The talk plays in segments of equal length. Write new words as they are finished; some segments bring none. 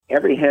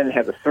every hen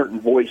has a certain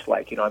voice,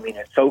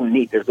 it's so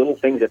neat. There's little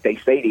things that they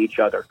say to each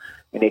other,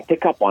 and they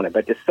pick up on it.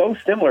 But it's so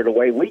similar to the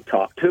way we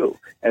talk, too.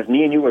 As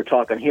me and you were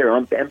talking here,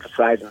 I'm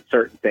emphasizing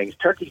certain things.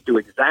 Turkeys do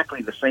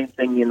exactly the same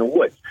thing in the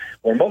woods.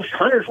 Well, most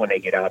hunters, when they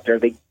get out there,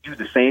 they do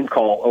the same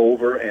call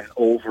over and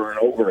over and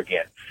over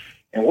again.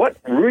 And what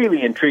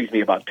really intrigues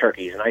me about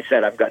turkeys, and I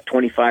said I've got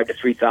 25 to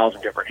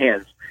 3,000 different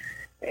hens,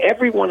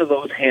 every one of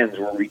those hens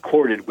were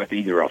recorded with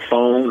either a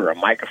phone or a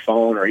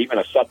microphone or even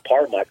a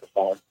subpar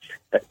microphone,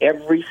 but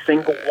every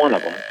single one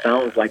of them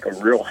sounds like a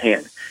real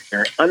hen.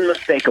 They're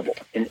unmistakable.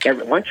 And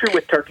once you're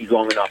with turkeys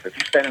long enough, if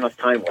you spend enough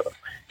time with them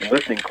and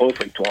listening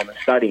closely to them and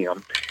studying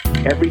them,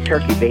 every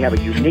turkey, they have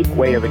a unique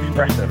way of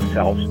expressing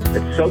themselves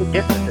that's so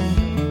different.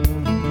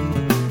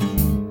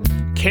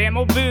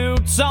 Camel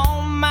boots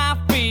on my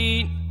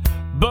feet,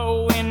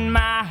 bow in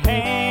my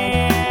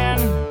hand,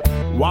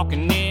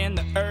 walking in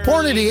the early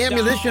Hornady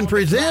Ammunition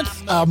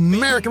presents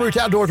American Roots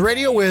Outdoors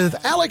Radio with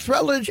Alex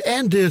Rutledge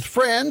and his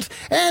friends.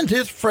 And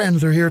his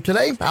friends are here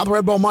today. Out the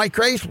Red Bull, Mike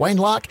Crace, Wayne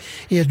Locke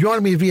is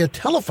joining me via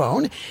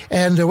telephone.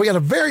 And we got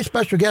a very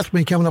special guest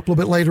coming up a little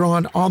bit later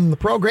on the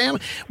program.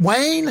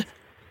 Wayne,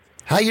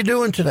 how you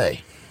doing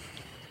today?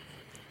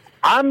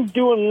 I'm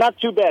doing not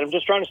too bad. I'm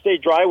just trying to stay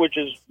dry, which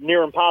is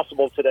near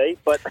impossible today.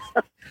 But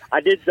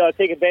I did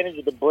take advantage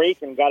of the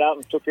break and got out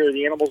and took care of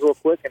the animals real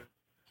quick and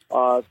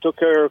took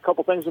care of a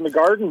couple things in the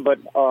garden. But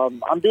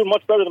I'm doing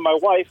much better than my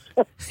wife.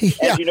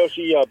 Yeah. As you know,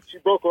 she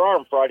broke her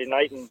arm Friday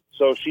night, and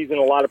so she's in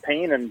a lot of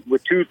pain. And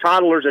with two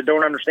toddlers that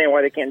don't understand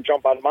why they can't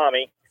jump on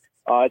mommy,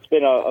 it's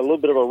been a little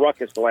bit of a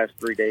ruckus the last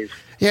 3 days.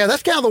 Yeah,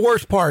 that's kind of the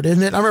worst part,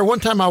 isn't it? I remember one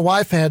time my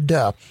wife had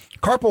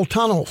carpal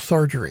tunnel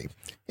surgery.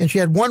 And she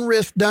had one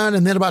wrist done,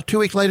 and then about 2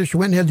 weeks later, she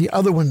went and had the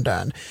other one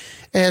done.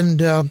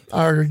 And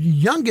our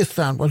youngest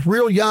son was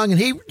real young,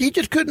 and he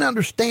just couldn't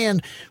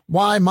understand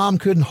why mom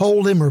couldn't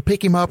hold him or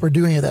pick him up or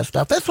do any of that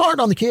stuff. That's hard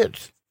on the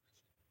kids.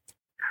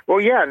 Well,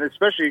 yeah, and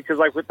especially because,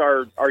 like, with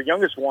our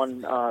youngest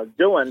one,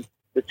 Dylan,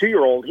 the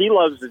 2-year-old, he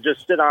loves to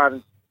just sit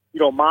on,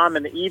 mom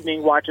in the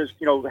evening, watches,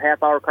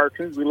 half-hour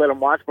cartoons we let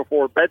him watch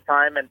before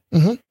bedtime,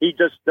 and he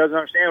just doesn't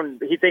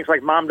understand. He thinks,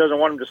 like, mom doesn't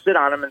want him to sit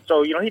on him, and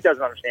so, he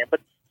doesn't understand.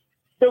 But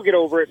they'll get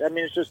over it. I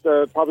mean, it's just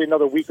probably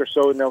another week or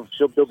so, and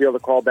they'll be able to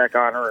call back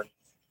on her,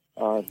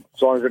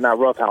 as long as they're not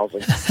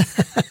roughhousing.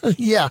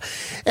 Yeah.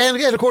 And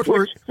again, of course,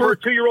 for a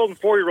 2-year-old and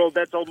 4-year-old,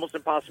 that's almost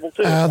impossible,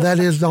 too. That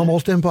is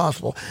almost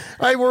impossible.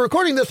 All right, we're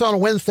recording this on a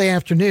Wednesday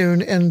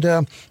afternoon, and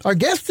our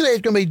guest today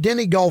is going to be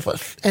Denny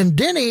Gulvas. And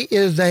Denny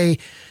is a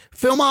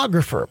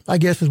filmographer, I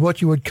guess is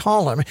what you would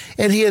call him,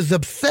 and he is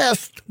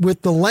obsessed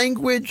with the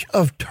language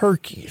of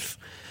turkeys.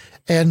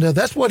 And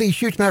that's what he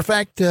shoots. Matter of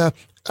fact,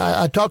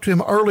 I talked to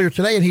him earlier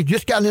today, and he'd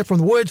just gotten in from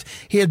the woods.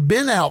 He had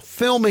been out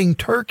filming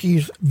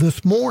turkeys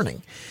this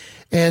morning,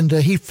 and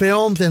he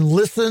films and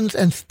listens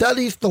and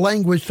studies the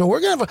language. So we're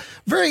going to have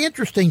a very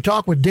interesting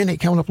talk with Denny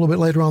coming up a little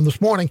bit later on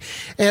this morning.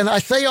 And I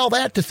say all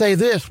that to say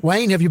this.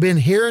 Wayne, have you been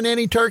hearing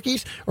any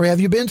turkeys, or have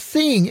you been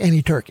seeing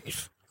any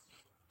turkeys?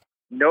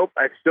 Nope.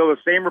 It's still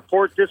the same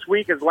report this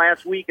week as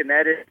last week, and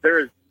that is there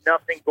is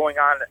nothing going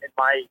on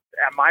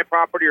at my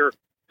property or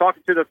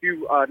talking to the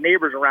few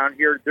neighbors around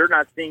here. They're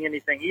not seeing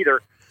anything either.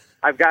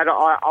 I've got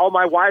all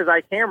my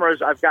Wise-Eye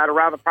cameras I've got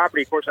around the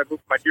property. Of course, I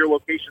moved my deer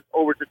locations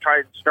over to try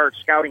and start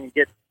scouting and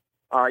get,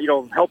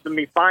 helping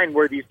me find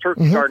where these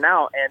turkeys are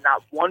now. And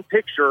not one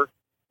picture.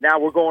 Now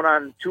we're going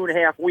on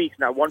 2.5 weeks.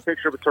 Not one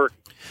picture of a turkey.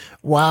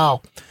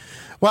 Wow.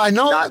 Well, I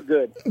know. Not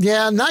good.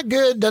 Yeah, not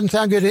good. Doesn't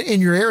sound good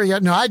in your area.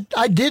 No,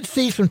 I did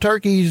see some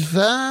turkeys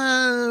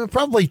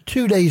probably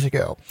 2 days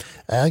ago.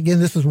 Again,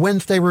 this is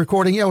Wednesday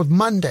recording. It was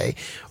Monday.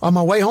 On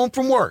my way home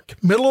from work,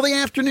 middle of the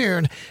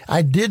afternoon,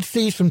 I did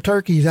see some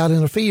turkeys out in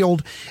the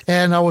field,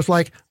 and I was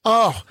like,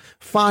 oh,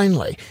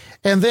 finally.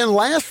 And then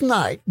last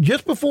night,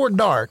 just before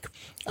dark,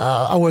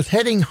 I was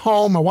heading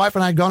home. My wife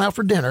and I had gone out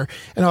for dinner,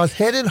 and I was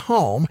headed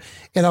home,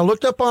 and I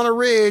looked up on a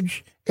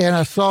ridge, and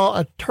I saw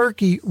a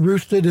turkey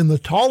roosted in the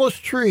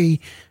tallest tree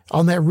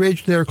on that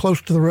ridge there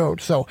close to the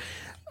road. So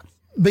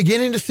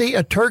beginning to see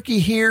a turkey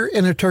here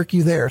and a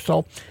turkey there.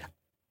 So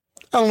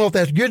I don't know if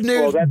that's good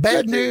news,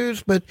 bad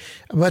news, but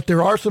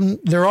there are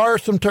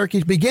some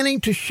turkeys beginning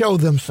to show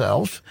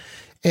themselves.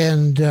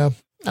 And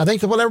I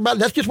think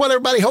that's just what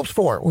everybody hopes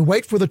for. We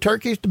wait for the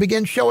turkeys to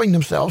begin showing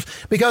themselves,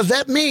 because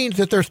that means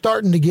that they're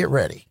starting to get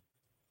ready.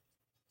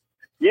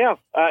 Yeah,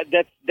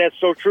 that's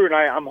so true, and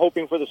I'm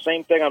hoping for the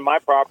same thing on my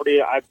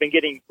property. I've been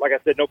getting, like I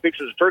said, no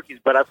pictures of turkeys,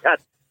 but I've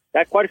got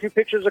quite a few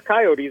pictures of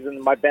coyotes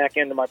in my back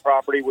end of my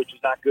property, which is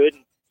not good.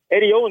 And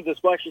Eddie Owens is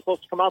actually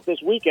supposed to come out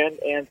this weekend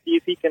and see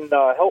if he can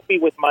help me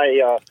with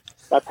my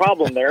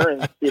problem there,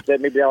 and see if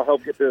maybe that'll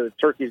help get the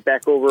turkeys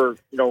back over,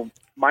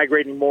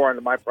 migrating more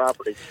onto my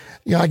property.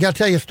 Yeah, I got to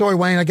tell you a story,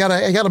 Wayne. I got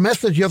a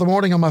message the other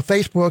morning on my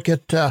Facebook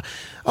at it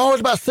was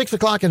about 6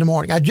 o'clock in the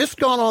morning. I'd just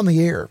gone on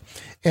the air.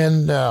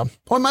 And it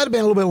might have been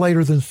a little bit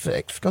later than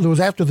 6, because it was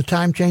after the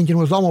time change and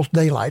it was almost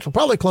daylight, so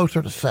probably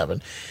closer to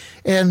 7.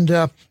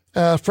 And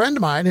a friend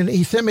of mine, and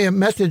he sent me a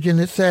message, and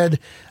it said,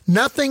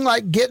 nothing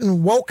like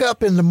getting woke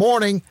up in the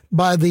morning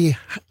by the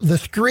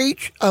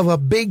screech of a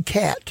big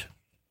cat.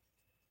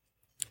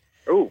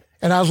 Ooh.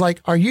 And I was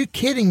like, are you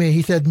kidding me?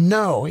 He said,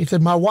 no. He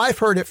said, my wife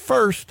heard it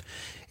first.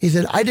 He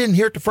said, I didn't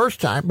hear it the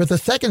first time, but the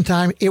second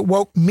time it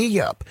woke me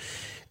up.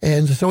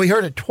 And so he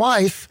heard it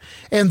twice.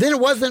 And then it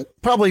wasn't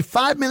probably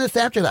 5 minutes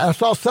after that, I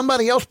saw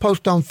somebody else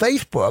post on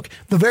Facebook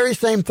the very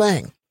same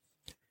thing.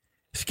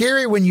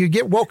 Scary when you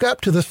get woke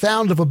up to the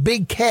sound of a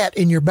big cat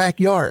in your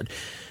backyard.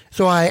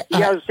 So I was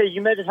going to say,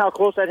 you mentioned how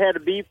close that had to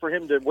be for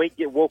him to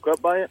get woke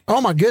up by it.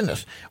 Oh my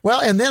goodness!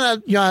 Well, and then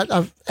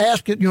I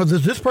asked,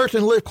 does this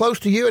person live close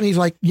to you? And he's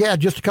like, yeah,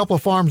 just a couple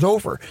of farms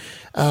over.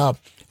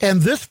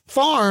 And this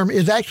farm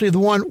is actually the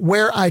one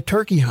where I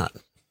turkey hunt.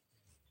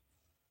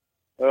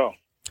 Oh,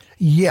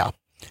 yeah.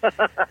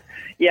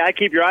 Yeah, I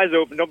keep your eyes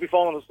open. Don't be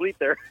falling asleep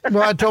there.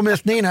 Well, I told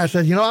Miss Nina, I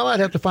said, I might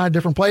have to find a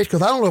different place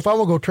because I don't know if I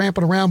will go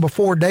tramping around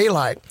before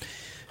daylight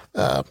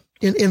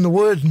in the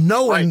woods,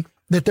 knowing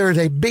that there is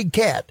a big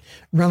cat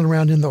running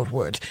around in those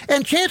woods.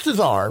 And chances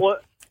are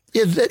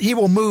is that he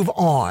will move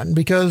on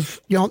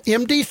because,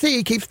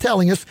 MDC keeps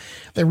telling us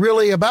they're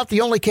really about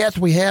the only cats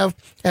we have.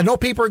 And no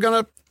people are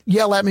going to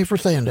yell at me for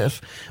saying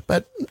this,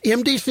 but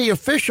MDC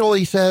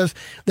officially says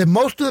that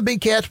most of the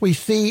big cats we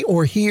see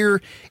or hear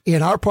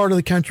in our part of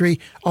the country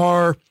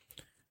are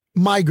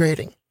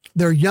migrating.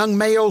 They're young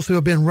males who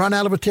have been run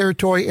out of a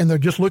territory and they're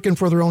just looking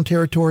for their own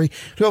territory.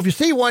 So if you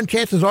see one,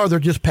 chances are they're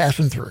just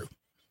passing through.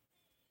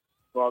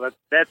 Well,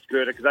 that's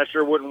good because I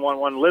sure wouldn't want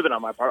one living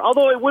on my part.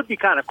 Although it would be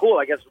kind of cool,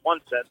 I guess, in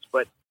one sense.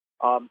 But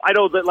I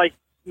know that, like,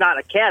 not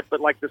a cat,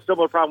 but like the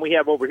similar problem we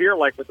have over here,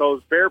 like with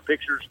those bear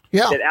pictures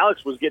that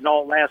Alex was getting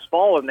all last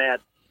fall and that,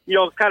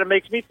 it kind of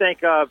makes me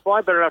think, I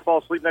better not fall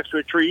asleep next to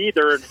a tree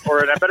either,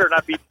 or I better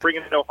not be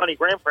bringing no honey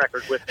graham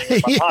crackers with me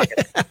in my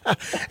pocket.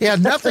 Yeah,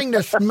 nothing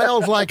that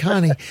smells like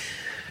honey.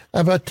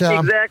 But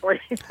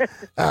exactly.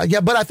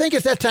 But I think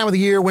it's that time of the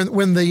year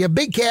when the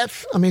big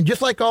cats,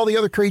 just like all the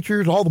other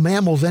creatures, all the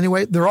mammals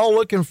anyway, they're all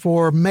looking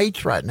for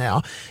mates right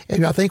now.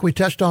 And I think we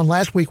touched on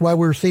last week why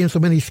we were seeing so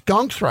many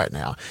skunks right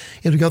now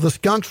is because the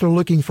skunks are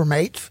looking for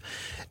mates.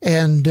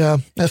 And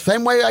the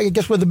same way, I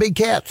guess, with the big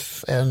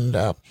cats and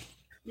the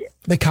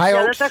coyotes.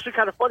 Yeah, that's actually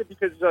kind of funny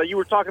because you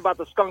were talking about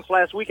the skunks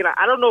last week, and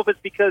I don't know if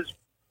it's because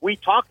we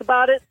talked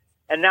about it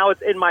and now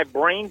it's in my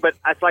brain, but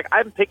it's like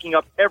I'm picking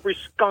up every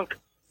skunk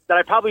that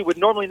I probably would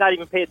normally not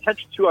even pay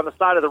attention to on the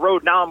side of the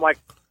road. Now I'm like,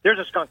 there's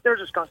a skunk, there's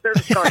a skunk, there's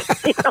a skunk. I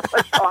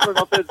don't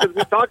know if it's because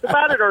we talked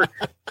about it or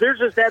there's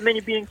just that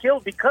many being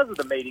killed because of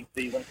the mating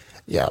season.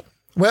 Yeah.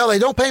 Well, they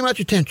don't pay much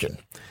attention.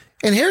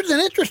 And here's an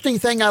interesting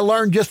thing I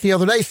learned just the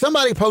other day.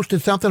 Somebody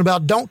posted something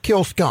about don't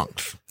kill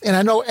skunks. And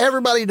I know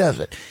everybody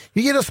does it.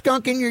 You get a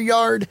skunk in your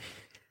yard,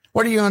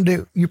 what are you going to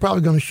do? You're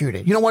probably going to shoot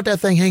it. You don't want that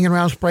thing hanging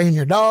around spraying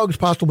your dogs,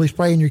 possibly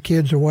spraying your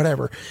kids or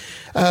whatever.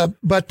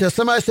 But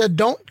somebody said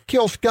don't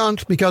kill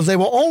skunks because they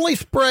will only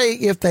spray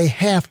if they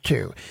have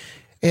to.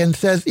 And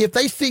says if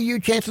they see you,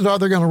 chances are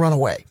they're going to run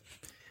away.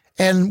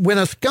 And when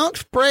a skunk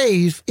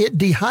sprays, it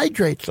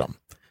dehydrates them.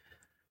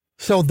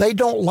 So they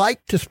don't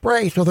like to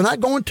spray. So they're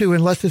not going to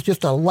unless it's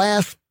just a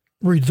last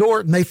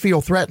resort and they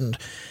feel threatened.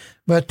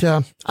 But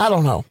I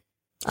don't know.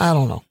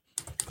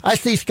 I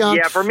see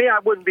skunks. Yeah, for me, I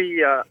wouldn't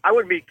be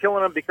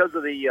killing them because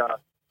of the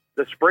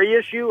spray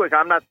issue. Like,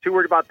 I'm not too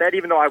worried about that,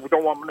 even though I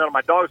don't want none of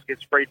my dogs to get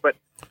sprayed. But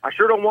I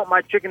sure don't want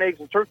my chicken eggs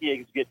and turkey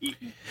eggs to get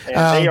eaten.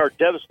 And they are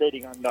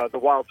devastating on the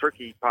wild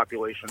turkey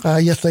population.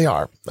 Yes, they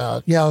are.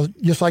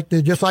 Just like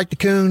the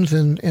coons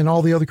and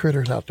all the other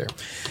critters out there.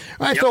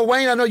 All right, So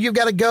Wayne, I know you've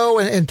got to go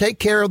and take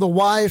care of the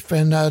wife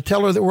and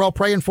tell her that we're all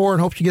praying for her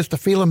and hope she gets to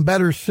feeling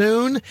better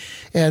soon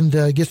and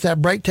gets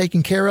that break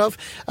taken care of.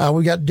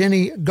 We got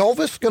Denny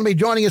Gulvas going to be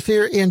joining us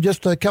here in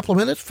just a couple of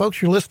minutes.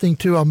 Folks, you're listening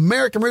to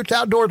American Roots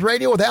Outdoors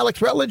Radio with Alex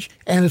Rutledge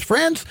and his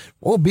friends.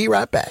 We'll be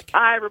right back.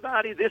 Hi,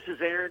 everybody. This is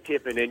Aaron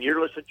Tippin, and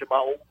you're listening to my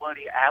old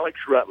buddy Alex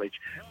Rutledge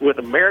with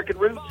American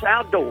Roots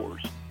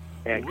Outdoors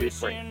and good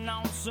friends.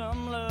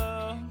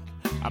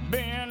 I've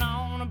been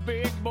on a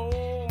big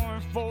board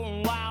for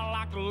a while.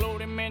 I could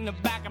load him in the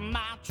back of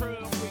my truck.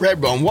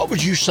 Redbone, what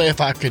would you say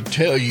if I could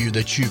tell you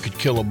that you could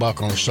kill a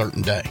buck on a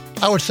certain day?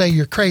 I would say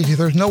you're crazy.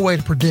 There's no way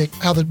to predict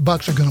how the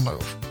bucks are going to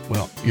move.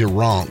 Well, you're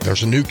wrong.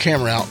 There's a new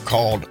camera out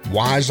called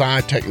Wise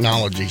Eye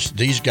Technologies.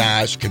 These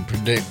guys can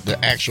predict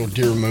the actual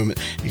deer movement,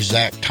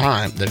 exact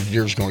time that a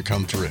deer is going to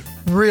come through.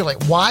 Really?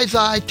 Wise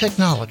Eye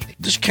Technology.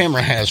 This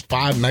camera has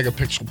 5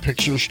 megapixel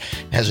pictures,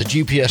 has a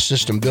GPS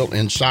system built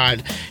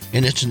inside,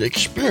 and it's an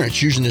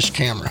experience using this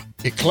camera.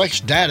 It collects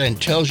data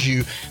and tells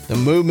you the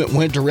movement,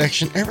 wind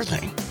direction,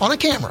 everything. On a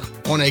camera?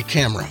 On a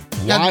camera.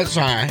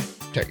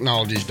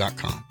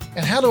 WiseEyeTechnologies.com.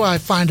 And how do I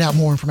find out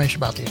more information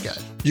about these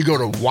guys? You go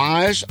to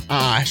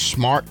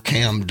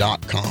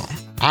WiseEyeSmartCam.com.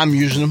 I'm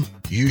using them.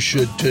 You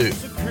should too.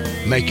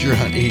 Make your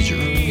hunt easier.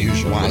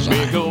 Use Wise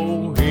Eye.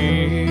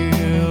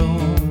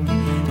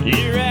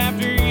 Year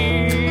after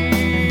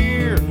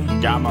year,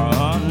 got my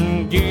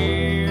hunting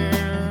gear.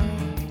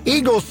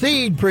 Eagle Eagle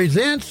Seed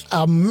presents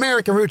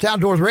American Roots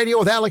Outdoors Radio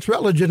with Alex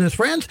Rutledge and his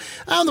friends.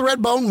 I'm the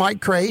Redbone,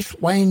 Mike Crace.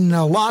 Wayne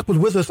Locke was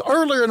with us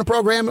earlier in the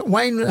program.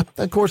 Wayne,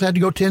 of course, had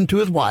to go tend to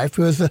his wife,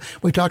 who, as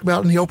we talked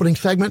about in the opening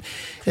segment,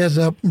 has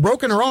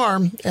broken her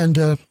arm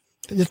and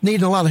just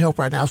needing a lot of help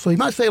right now. So you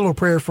might say a little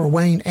prayer for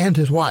Wayne and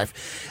his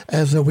wife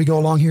as we go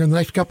along here in the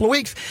next couple of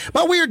weeks.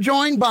 But we are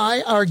joined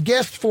by our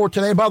guest for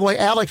today. By the way,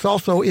 Alex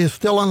also is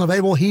still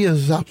unavailable. He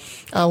is,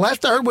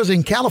 last I heard, was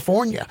in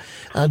California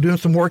doing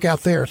some work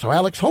out there. So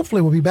Alex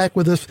hopefully will be back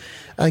with us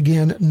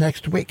again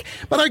next week.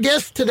 But our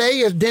guest today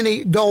is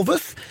Denny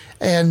Gulvas.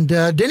 And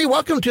Denny,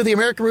 welcome to the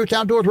American Roots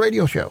Outdoors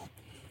Radio Show.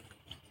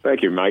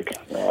 Thank you, Mike.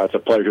 It's a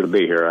pleasure to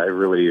be here. I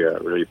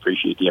really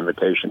appreciate the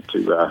invitation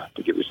to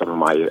give you some of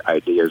my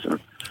ideas and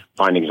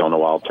findings on the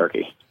wild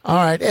turkey. All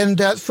right, and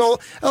so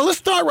let's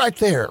start right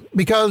there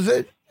because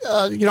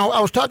I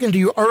was talking to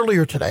you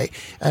earlier today,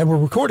 and we're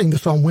recording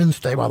this on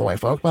Wednesday, by the way,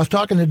 folks. I was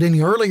talking to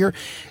Denny earlier,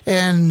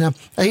 and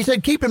he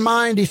said, keep in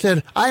mind, he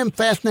said, I am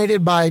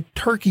fascinated by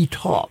turkey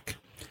talk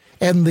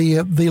and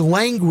the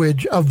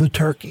language of the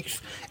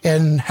turkeys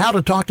and how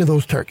to talk to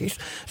those turkeys.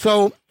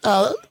 So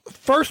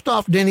first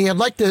off, Denny, I'd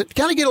like to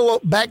kind of get a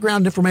little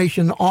background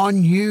information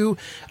on you,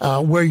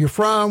 where you're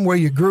from, where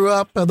you grew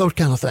up, those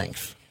kind of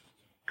things.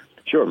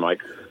 Sure, Mike.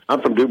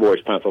 I'm from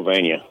DuBois,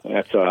 Pennsylvania.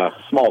 That's a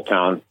small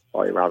town,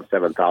 probably around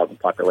 7,000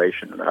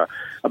 population,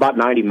 about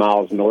 90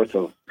 miles north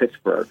of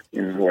Pittsburgh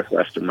in the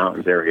northwestern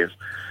mountains areas.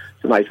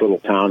 It's a nice little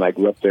town. I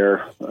grew up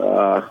there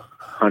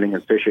hunting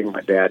and fishing.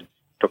 My dad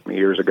took me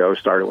years ago,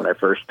 started when I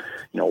first,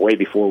 way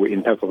before we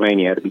in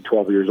Pennsylvania, I had to be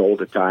 12 years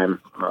old at the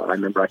time. I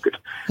remember I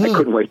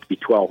couldn't wait to be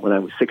 12. When I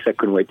was 6, I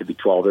couldn't wait to be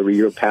 12. Every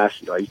year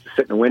passed, I used to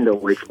sit in the window,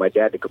 wait for my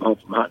dad to come home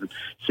from hunting,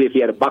 see if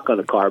he had a buck on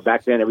the car.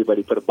 Back then,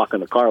 everybody put a buck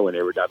on the car when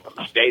they were done.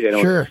 Today, they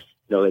don't, sure.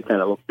 They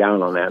kind of look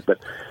down on that. But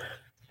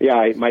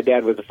yeah, my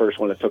dad was the first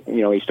one that took,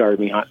 he started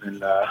me hunting,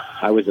 and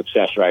I was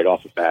obsessed right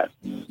off the bat.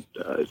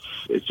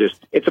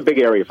 It's a big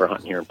area for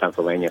hunting here in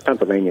Pennsylvania.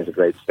 Pennsylvania is a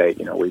great state.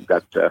 We've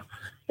got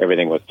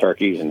everything with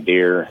turkeys and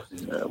deer.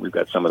 We've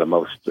got some of the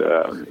most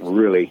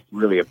really,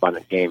 really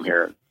abundant game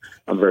here.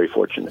 I'm very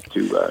fortunate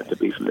to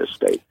be from this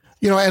state.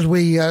 As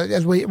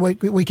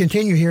we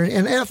continue here,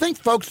 and I think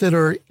folks that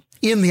are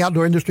in the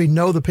outdoor industry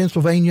know that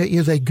Pennsylvania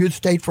is a good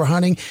state for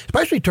hunting,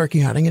 especially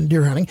turkey hunting and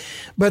deer hunting.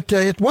 But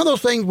it's one of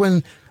those things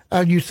when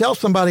you tell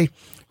somebody,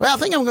 well, I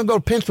think I'm going to go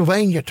to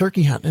Pennsylvania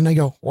turkey hunting, and they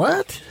go,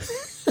 what?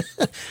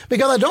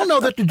 Because I don't know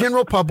that the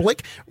general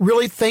public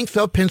really thinks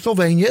of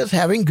Pennsylvania as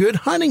having good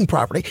hunting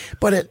property,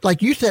 but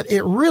like you said,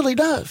 it really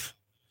does.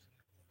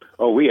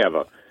 Oh, we have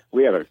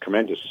a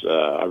tremendous,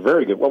 a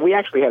very good. Well, we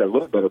actually had a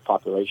little bit of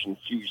population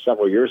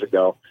several years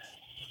ago.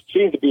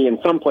 Seems to be in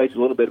some places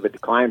a little bit of a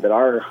decline, but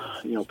our,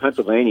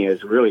 Pennsylvania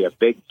is really a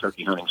big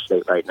turkey hunting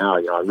state right now.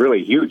 A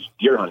really huge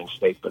deer hunting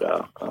state, but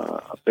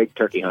a big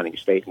turkey hunting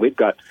state. We've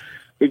got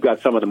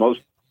some of the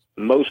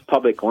most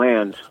public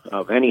land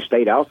of any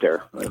state out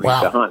there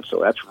to hunt.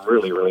 So that's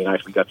really, really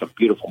nice. We got some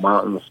beautiful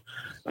mountains.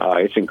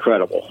 It's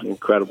incredible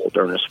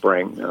during the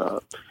spring.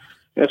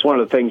 That's one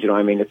of the things,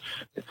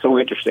 it's so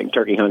interesting.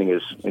 Turkey hunting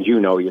is, as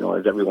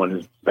as everyone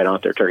who's been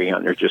out there turkey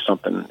hunting,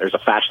 there's a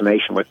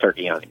fascination with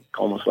turkey hunting,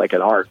 almost like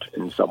an art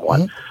in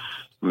somewhat.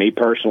 Mm-hmm. Me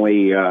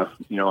personally,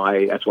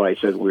 that's what I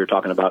said we were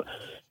talking about.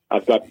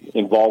 I've got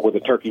involved with the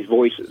turkey's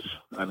voices.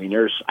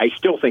 I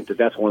still think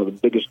that's one of the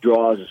biggest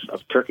draws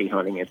of turkey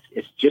hunting.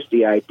 It's just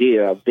the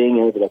idea of being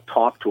able to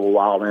talk to a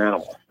wild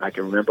animal. I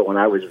can remember when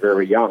I was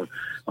very young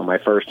on my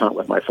first hunt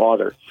with my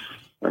father.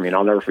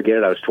 I'll never forget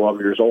it. I was 12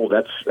 years old.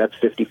 That's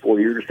 55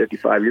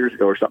 years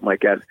ago or something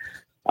like that.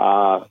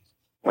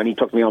 When he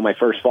took me on my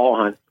first fall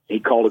hunt, he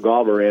called a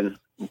gobbler in,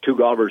 2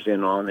 gobblers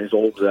in on his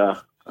old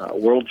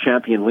world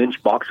champion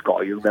Lynch box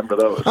call. You remember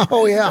those?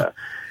 Oh, yeah. And,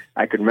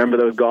 I could remember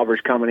those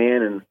gobblers coming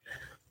in, and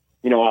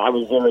I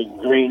was very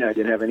green. I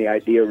didn't have any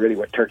idea really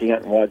what turkey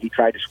hunting was. He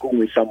tried to school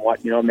me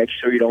somewhat, make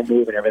sure you don't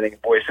move and everything.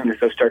 And boy, as soon as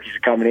those turkeys are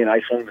coming in, I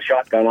swung the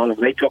shotgun on them.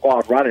 They took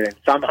off running, and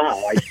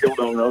somehow, I still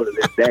don't know to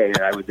this day,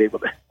 I was able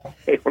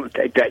to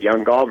take that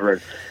young gobbler.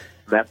 And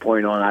from that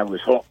point on, I was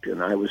hooked,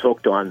 and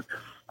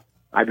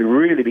I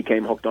really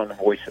became hooked on the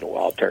voice of the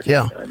wild turkey.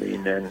 Yeah.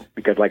 And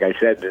because like I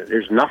said,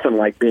 there's nothing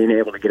like being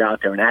able to get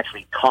out there and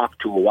actually talk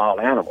to a wild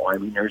animal.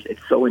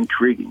 It's so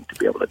intriguing to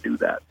be able to do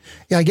that.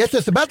 Yeah, I guess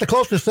it's about the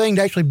closest thing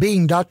to actually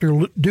being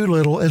Dr.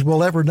 Doolittle as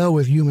we'll ever know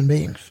as human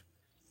beings.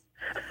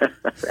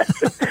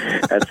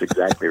 That's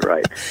exactly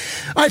right.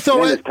 All right,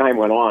 so as time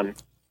went on,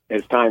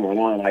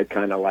 I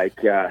kind of I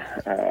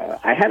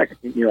had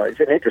it's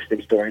an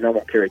interesting story, and I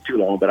won't carry it too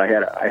long, but I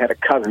had a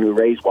cousin who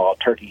raised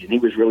wild turkeys, and he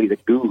was really the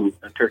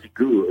turkey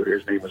guru.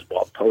 His name was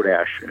Bob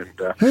Podash,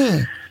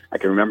 and I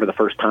can remember the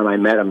first time I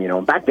met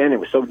him. Back then it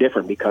was so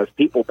different because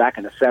people back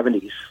in the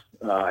 70s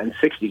and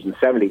 60s and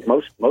 70s,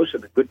 most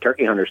of the good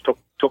turkey hunters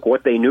took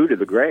what they knew to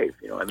the grave.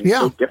 It's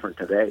so different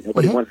today.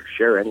 Nobody wanted to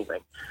share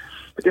anything.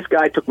 But this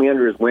guy took me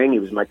under his wing. He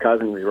was my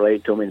cousin. He was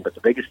related to me. But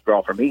the biggest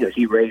draw for me is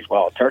he raised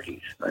wild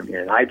turkeys. I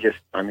mean,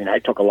 I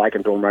took a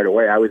liking to him right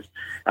away. I was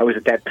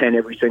at that pen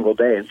every single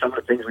day, and some of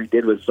the things we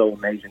did was so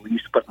amazing. We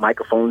used to put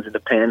microphones in the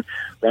pen,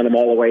 run them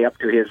all the way up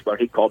to his what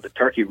he called the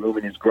turkey room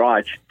in his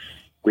garage.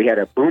 We had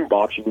a boom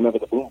box. You remember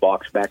the boom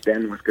box back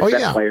then with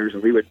cassette players,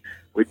 and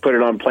we'd put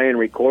it on play and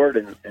record,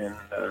 and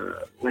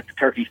let the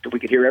turkeys. We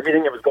could hear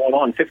everything that was going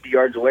on 50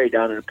 yards away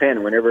down in the pen.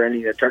 And whenever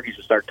any of the turkeys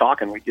would start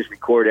talking, we'd just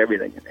record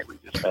everything, and it was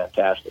just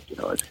fantastic.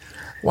 It's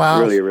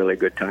really a really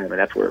good time, and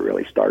that's where it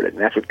really started.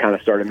 And that's what kind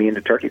of started me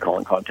into turkey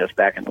calling contests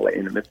back in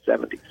the mid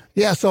 70s.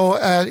 Yeah,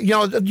 so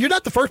you're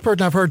not the first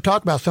person I've heard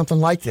talk about something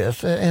like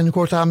this, and of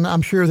course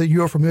I'm sure that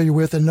you're familiar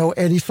with and know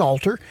Eddie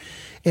Salter.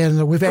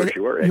 And we've had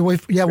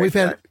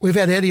we've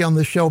had Eddie on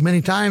the show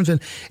many times, and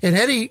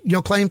Eddie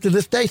claims to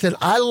this day said,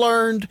 I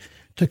learned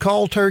to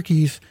call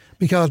turkeys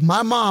because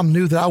my mom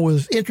knew that I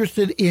was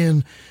interested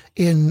in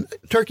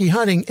turkey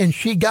hunting, and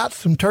she got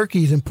some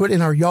turkeys and put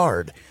in our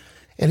yard.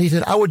 And he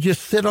said, I would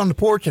just sit on the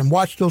porch and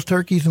watch those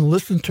turkeys and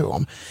listen to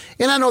them.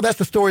 And I know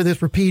that's a story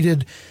that's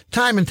repeated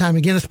time and time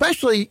again,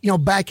 especially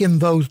back in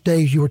those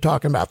days you were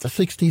talking about, the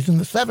 60s and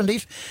the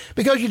 70s,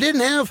 because you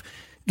didn't have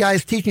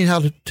guys teaching you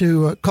how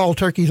to call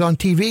turkeys on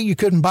TV. You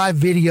couldn't buy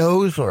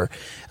videos or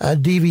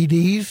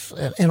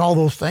DVDs and all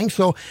those things.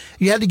 So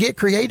you had to get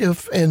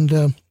creative.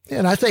 And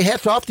I say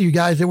hats off to you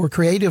guys that were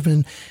creative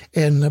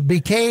and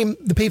became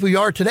the people you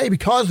are today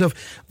because of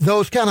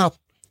those kind of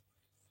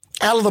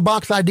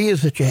out-of-the-box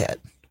ideas that you had.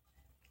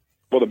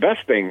 Well, the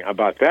best thing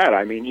about that,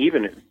 I mean,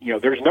 even,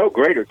 there's no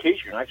greater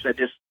teacher. And I've said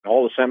this in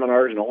all the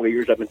seminars and all the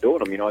years I've been doing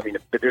them,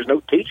 but there's no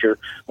teacher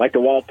like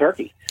the wild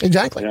turkey.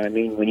 Exactly. I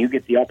mean, when you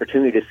get the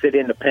opportunity to sit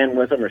in the pen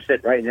with them or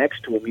sit right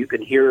next to them, you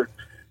can hear,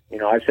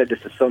 I've said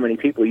this to so many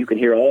people, you can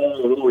hear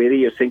all the little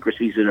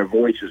idiosyncrasies in their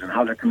voices and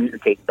how they're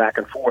communicating back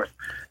and forth.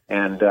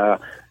 And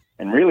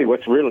really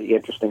what's really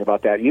interesting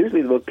about that,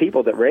 usually the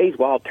people that raise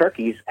wild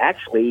turkeys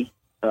actually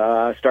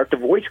start to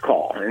voice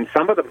call. And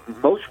some of the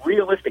most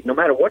realistic, no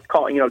matter what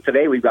call,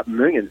 today we've got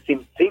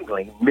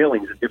seemingly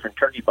millions of different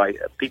turkey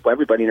people,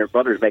 everybody and their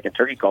brother is making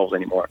turkey calls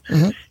anymore.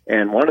 Mm-hmm.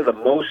 And one of the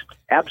most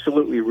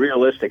absolutely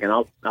realistic, and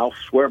I'll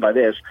swear by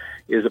this,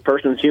 is a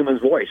person's human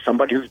voice,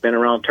 somebody who's been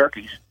around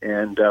turkeys.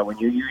 And when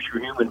you use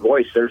your human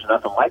voice, there's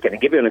nothing like it. And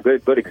give you a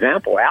good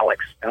example,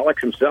 Alex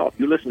himself.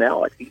 You listen to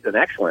Alex, he's an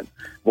excellent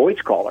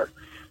voice caller.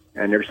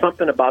 And there's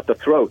something about the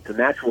throat, the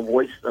natural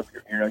voice of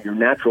your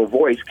natural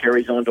voice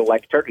carries on to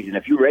like turkeys. And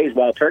if you raise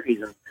wild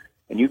turkeys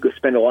and you could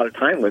spend a lot of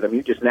time with them,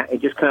 it just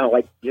kind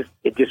of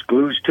it just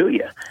glues to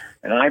you.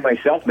 And I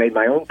myself made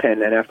my own pen.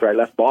 Then after I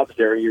left Bob's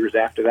there years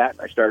after that,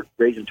 I started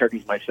raising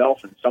turkeys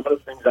myself. And some of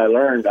the things I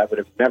learned, I would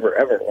have never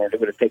ever learned.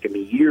 It would have taken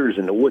me years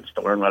in the woods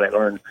to learn what I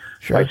learned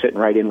by sitting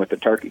right in with the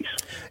turkeys.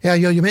 Yeah,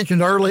 you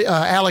mentioned early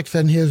Alex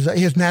and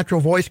his natural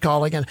voice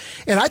calling, and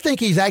I think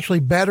he's actually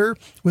better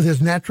with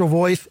his natural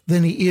voice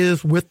than he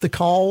is with the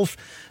calls.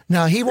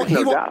 Now he won't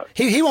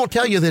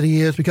tell you that he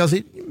is because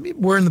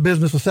we're in the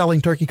business of selling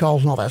turkey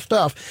calls and all that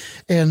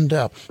stuff. And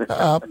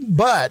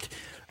but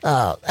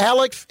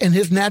Alex and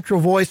his natural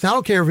voice. I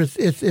don't care if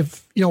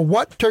it's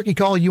what turkey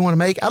call you want to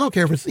make. I don't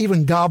care if it's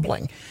even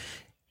gobbling.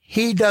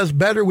 He does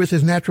better with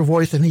his natural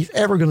voice than he's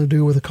ever going to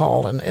do with a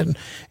call. And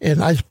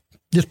I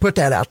just put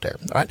that out there.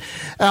 All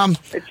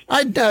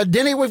right.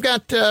 Denny, we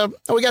got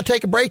to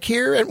take a break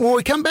here. And when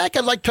we come back,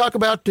 I'd like to talk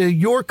about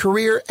your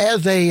career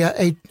as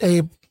a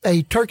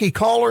turkey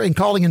caller and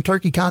calling in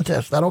turkey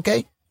contests. Is that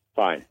okay?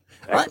 Fine.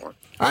 Excellent.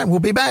 All right. We'll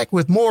be back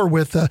with more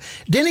with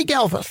Denny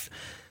Gulvas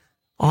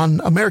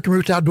on American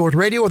Roots Outdoors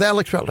Radio with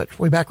Alex Rutledge.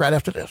 We'll be back right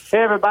after this. Hey,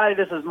 everybody.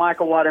 This is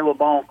Michael Water with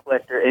Bone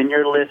Collector, and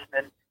you're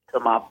listening to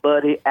my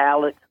buddy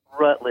Alex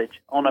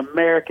Rutledge on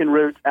American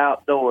Roots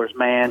Outdoors,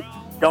 man.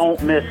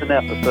 Don't miss an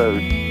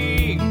episode.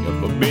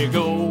 Up a big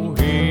old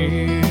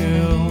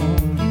hill,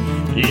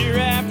 year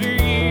after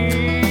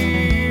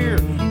year,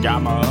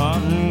 got my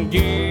hunting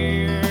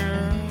gear.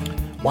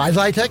 Wise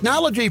Eye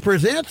Technology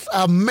presents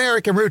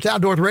American Roots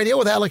Outdoors Radio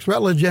with Alex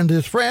Rutledge and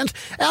his friends.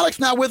 Alex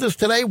not with us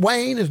today.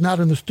 Wayne is not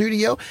in the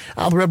studio.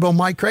 I'm the Red Bull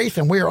Mike Crace,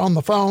 and we are on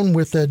the phone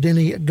with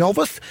Denny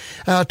Gulvas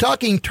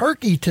talking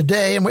turkey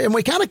today. And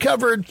we kind of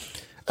covered,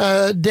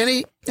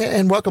 Denny,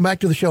 and welcome back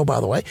to the show, by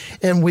the way.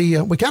 And we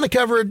kind of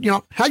covered,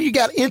 how you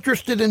got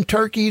interested in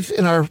turkeys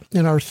in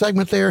our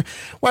segment there.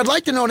 What I'd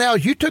like to know now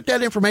is you took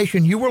that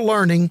information you were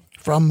learning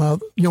from,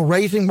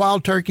 raising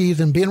wild turkeys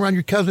and being around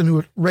your cousin who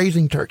was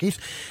raising turkeys,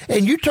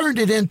 and you turned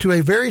it into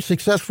a very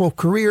successful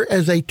career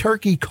as a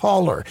turkey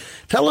caller.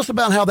 Tell us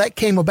about how that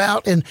came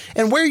about and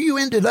where you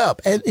ended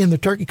up in the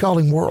turkey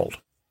calling world.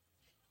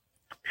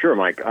 Sure,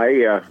 Mike.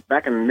 I,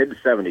 back in the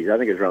mid-'70s, I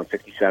think it was around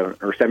 67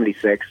 or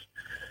 76,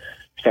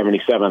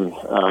 77,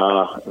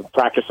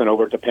 practicing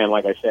over at the pen,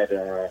 like I said.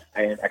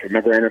 I can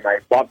remember entering my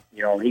Bob,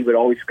 he would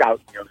always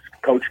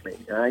coach me.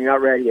 You're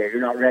not ready yet.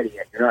 You're not ready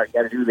yet. You got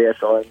to do this.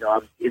 So, I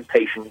was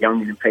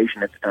young and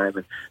impatient at the time.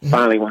 And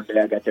finally one day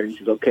I got there and he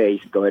says, okay, you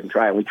should go ahead and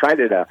try it. We tried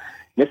it.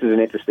 This is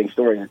an interesting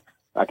story.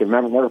 I can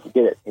never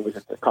forget it. It was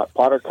at the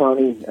Potter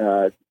County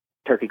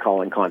turkey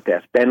calling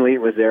contest. Bentley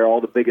was there,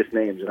 all the biggest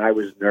names, and I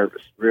was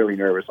nervous, really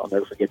nervous. I'll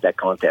never forget that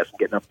contest and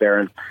getting up there,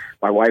 and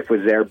my wife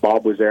was there,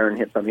 Bob was there, and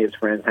some of his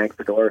friends, Hank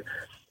Fedor.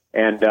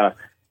 And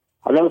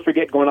I'll never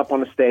forget going up on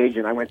the stage,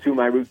 and I went through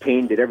my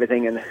routine, did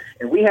everything, and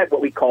we had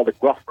what we called a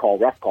rough call.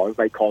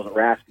 Everybody calls it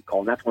raspy call,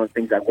 and that's one of the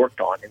things I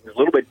worked on. It was a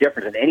little bit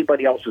different than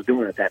anybody else was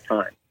doing at that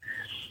time.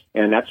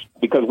 And that's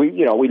because we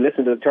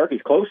listened to the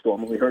turkeys close to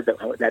them, and we heard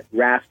that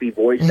raspy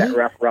voice, that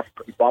rough,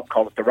 Bob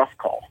called it the rough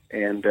call,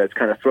 and it's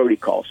kind of throaty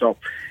call. So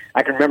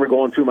I can remember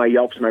going through my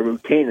yelps and my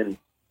routine, and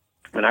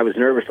I was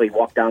nervously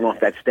walked down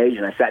off that stage,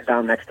 and I sat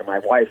down next to my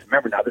wife.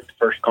 Remember, now, this is the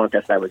first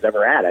contest I was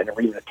ever at. I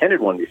never even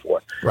attended one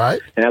before. Right.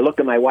 And I looked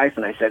at my wife,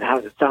 and I said, "How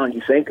does it sound, you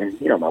think?" And,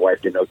 my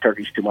wife didn't know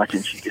turkeys too much,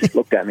 and she just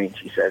looked at me, and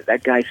she says,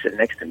 "That guy sitting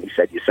next to me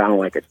said you sound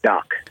like a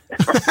duck."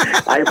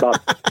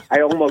 I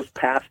almost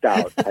passed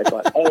out. I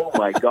thought, oh,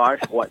 my gosh,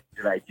 what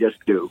did I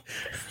just do?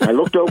 I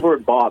looked over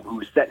at Bob, who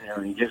was sitting there,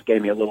 and he just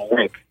gave me a little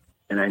wink,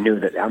 and I knew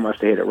that I must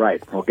have hit it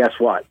right. Well, guess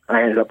what?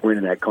 I ended up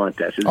winning that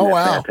contest. Isn't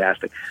that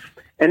fantastic?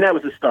 And that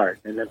was the start.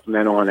 And then from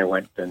then on, I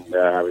went, and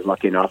I was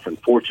lucky enough and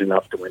fortunate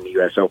enough to win the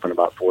U.S. Open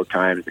about 4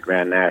 times, the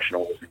Grand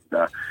Nationals,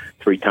 and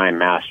 3-time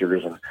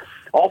Masters. And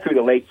all through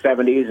the late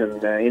 70s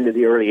and into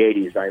the early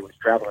 80s, I was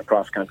traveling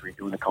across country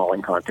doing the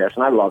calling contest,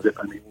 and I loved it.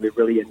 I mean, we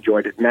really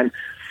enjoyed it. And then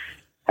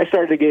I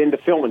started to get into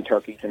filming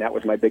turkeys, and that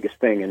was my biggest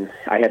thing. And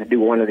I had to do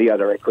one or the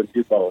other. I couldn't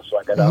do both. So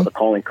I got out of the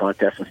calling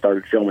contest and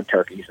started filming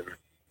turkeys. And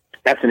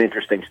that's an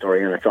interesting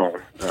story on its own.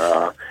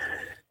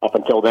 Up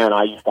until then,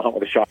 I used to hunt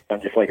with a shotgun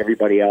just like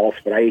everybody else.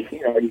 But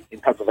in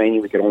Pennsylvania,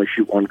 we could only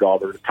shoot one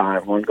gobbler at a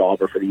time, one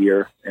gobbler for the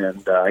year.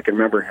 And I can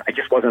remember it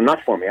just wasn't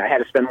enough for me. I had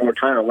to spend more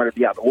time. I wanted to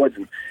be out in the woods.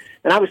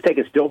 And I was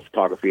taking still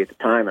photography at the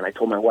time. And I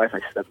told my wife, I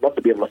said, I'd love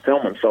to be able to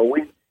film them. So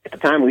at the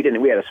time, we had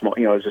a small,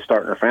 as a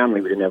start in our family,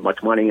 we didn't have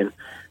much money. And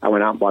I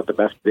went out and bought the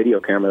best video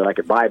camera that I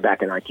could buy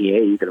back in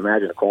 1980. You can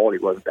imagine the quality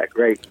wasn't that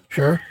great.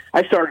 Sure.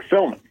 I started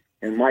filming.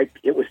 And, Mike,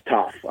 it was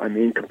tough. I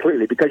mean,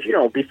 completely. Because,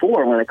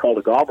 before when I called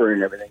a gobbler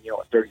and everything,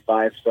 at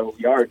 35 so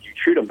yards, you'd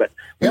shoot them. But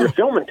when you're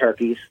filming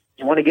turkeys,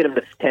 you want to get them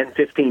to 10,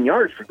 15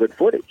 yards for good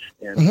footage.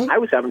 And I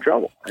was having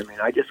trouble. I mean,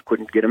 I just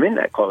couldn't get them in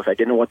that close. I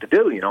didn't know what to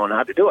do, and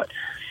how to do it.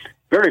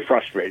 Very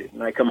frustrated.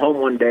 And I come home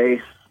one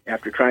day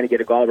after trying to get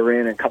a gobbler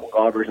in and a couple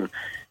gobblers, and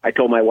I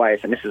told my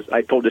wife, and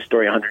I told this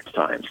story hundreds of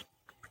times.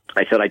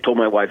 I told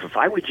my wife, if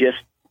I would just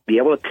be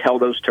able to tell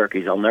those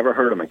turkeys I'll never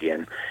hurt them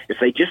again, if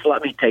they just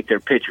let me take their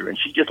picture. And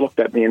she just looked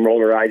at me and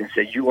rolled her eyes and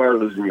said, "You are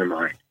losing your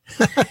mind."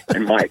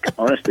 And Mike,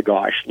 honest to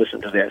gosh,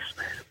 listen to this.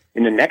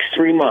 In the next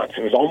 3 months,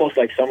 it was almost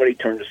like somebody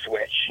turned a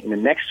switch. In the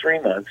next 3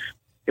 months,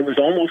 it was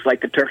almost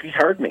like the turkeys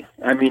heard me.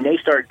 I mean, they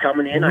started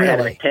coming in. Really? I had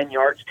like 10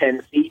 yards,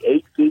 10 feet,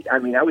 8 feet. I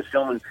mean, I was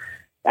filming.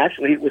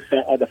 Actually, it was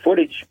the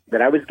footage that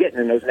I was getting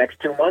in those next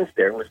 2 months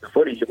there was the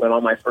footage that went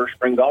on my first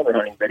spring gobbler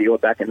hunting video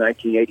back in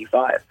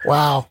 1985.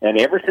 Wow. And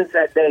ever since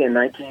that day in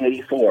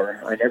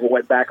 1984, I never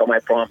went back on my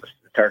promise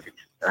to the turkeys.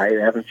 I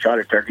haven't shot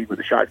a turkey with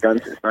a shotgun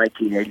since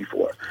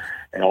 1984.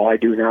 And all I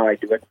do now, I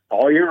do it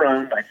all year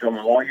round. I film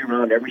them all year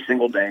round, every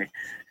single day.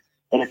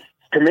 And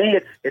to me,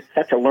 it's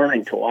such a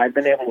learning tool. I've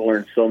been able to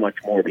learn so much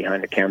more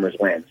behind the camera's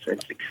lens.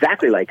 It's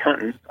exactly like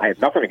hunting. I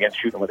have nothing against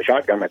shooting with a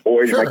shotgun. My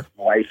boys, my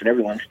wife, and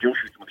everyone still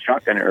shoots with a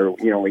shotgun or,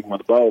 even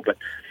with a bow. But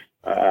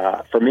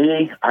for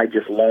me, I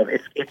just love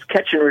it. It's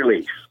catch and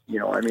release.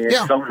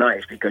 It's so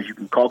nice because you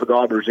can call the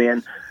gobblers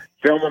in,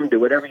 film them, do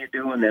whatever you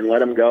do, and then let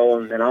them go,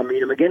 and then I'll meet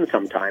them again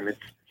sometime. It's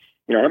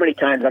how many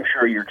times, I'm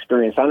sure your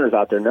experienced hunters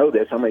out there know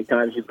this, how many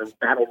times you've been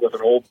battled with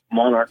an old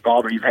monarch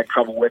gobbler you've had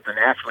trouble with, and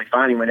actually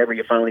finding whenever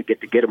you finally get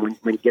to get them,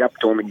 when you get up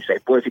to them and you say,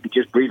 boy, if you could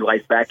just breathe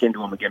life back into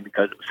them again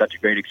because it was such a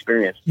great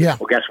experience. Yeah.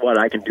 Well, guess what?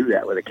 I can do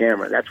that with a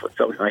camera. That's what's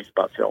so nice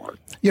about filming.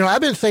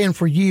 I've been saying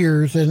for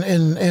years,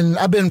 and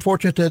I've been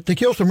fortunate to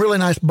kill some really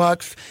nice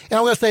bucks, and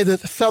I'm going to say the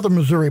southern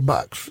Missouri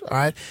bucks, all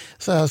right?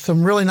 So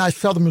some really nice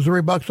southern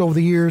Missouri bucks over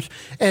the years.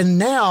 And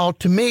now,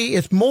 to me,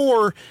 it's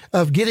more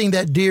of getting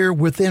that deer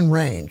within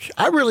range.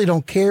 I really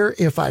don't care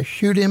if I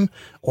shoot him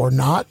or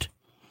not.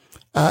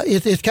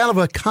 It's kind of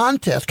a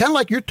contest, kind of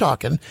like you're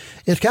talking.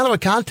 It's kind of a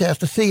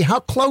contest to see how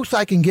close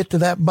I can get to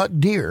that buck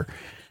deer.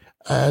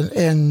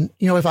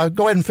 If I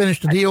go ahead and finish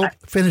the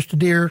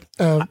deer.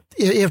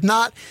 If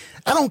not,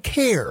 I don't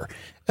care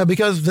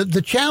because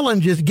the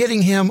challenge is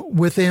getting him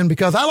within,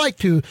 because I like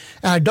to,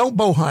 and I don't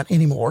bow hunt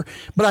anymore,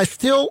 but I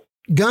still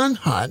gun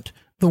hunt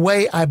the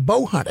way I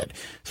bow hunted.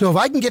 So if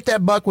I can get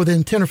that buck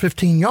within 10 or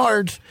 15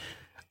 yards,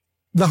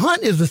 the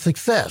hunt is a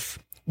success.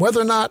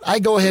 Whether or not I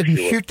go ahead and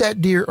shoot that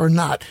deer or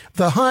not,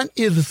 the hunt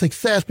is a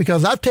success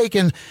because I've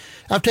taken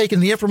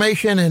the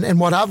information and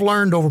what I've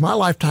learned over my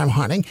lifetime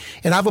hunting,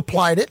 and I've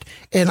applied it,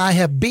 and I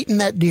have beaten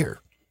that deer.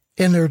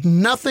 And there's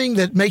nothing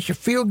that makes you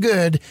feel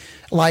good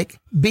like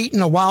beating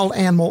a wild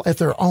animal at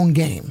their own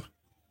game.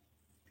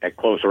 at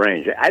close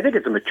range. I think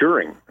it's a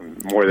maturing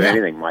more than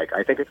anything, Mike.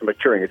 I think it's a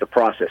maturing. It's a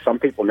process. Some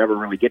people never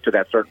really get to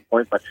that certain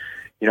point, but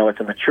it's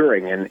a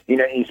maturing. And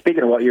and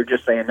speaking of what you're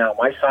just saying now,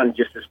 my son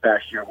just this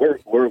past year,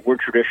 we're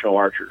traditional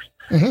archers,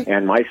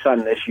 and my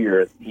son this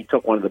year he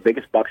took one of the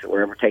biggest bucks that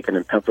were ever taken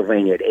in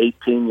Pennsylvania at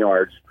 18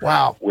 yards.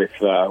 Wow! With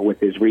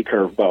his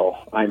recurve bow.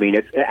 I mean,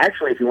 it's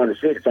actually, if you want to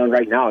see it, it's on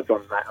right now. It's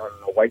on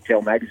the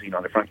Whitetail magazine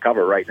on the front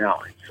cover right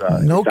now. It's out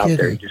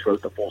there. He just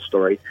wrote the full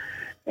story.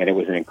 And it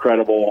was an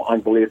incredible,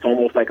 unbelievable, it's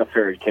almost like a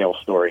fairy tale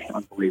story.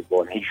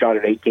 Unbelievable. And he shot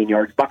at 18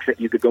 yards, bucks that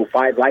you could go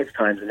 5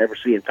 lifetimes and never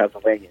see in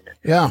Pennsylvania.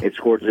 Yeah. It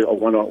scored a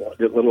little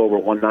over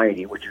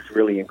 190, which is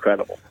really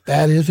incredible.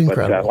 That is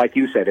incredible. But like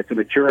you said, it's a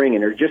maturing,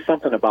 and there's just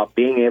something about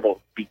being able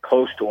to be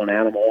close to an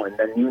animal, and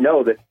then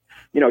that,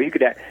 you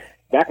could...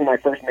 Back when I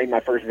first made my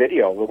first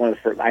video,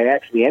 I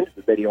actually ended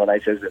the video and I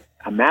says that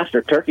a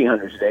master turkey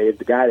hunter today is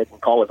the guy that can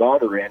call a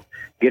gobber in,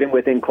 get him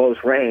within close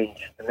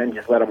range, and then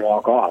just let him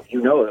walk off.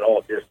 That all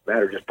it just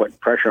matters just putting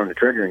pressure on the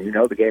trigger, and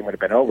the game would have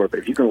been over.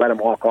 But if you can let him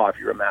walk off,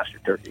 you're a master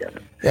turkey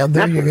hunter. Yeah,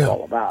 there you go. That's what it's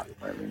all about.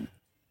 I mean,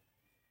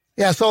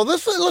 yeah. So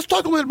let's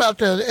talk a little bit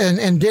about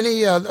and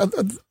Denny.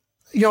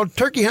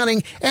 Turkey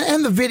hunting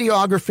and the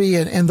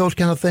videography and those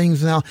kind of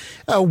things. Now,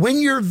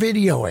 when you're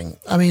videoing,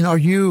 I mean, are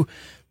you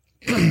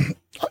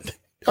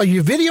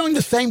videoing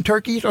the same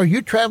turkeys, or are you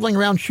traveling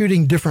around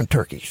shooting different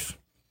turkeys?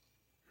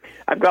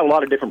 I've got a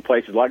lot of different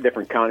places, a lot of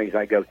different counties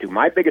I go to.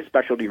 My biggest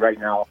specialty right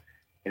now,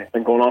 and it's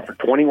been going on for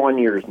 21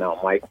 years now,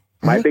 Mike,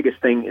 my biggest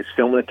thing is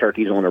filming the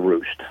turkeys on a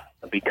roost.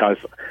 Because,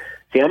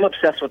 see, I'm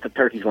obsessed with the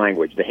turkey's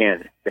language, the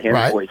hen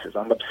voices.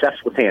 I'm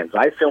obsessed with hens.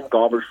 I filmed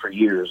gobbers for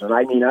years, and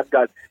I mean, I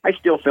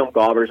still film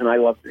gobbers, and I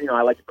love,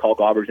 I like to call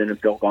gobbers in and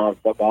film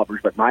gobbers,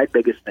 but my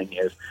biggest thing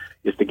is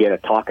to get a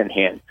talking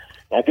hen.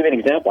 I'll give you an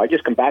example. I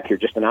just come back here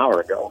just an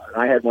hour ago, and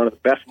I had one of the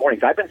best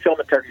mornings. I've been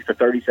filming turkeys for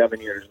 37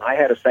 years, and I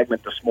had a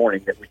segment this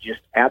morning that was just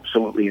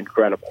absolutely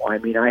incredible. I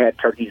mean, I had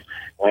turkeys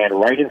land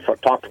right in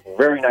front, talked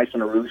very nice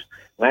on a roost,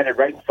 landed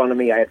right in front of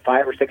me. I had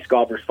 5 or 6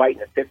 gobblers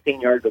fighting at 15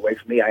 yards away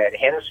from me. I had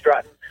hens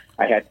strutting.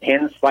 I had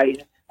hens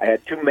fighting. I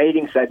had 2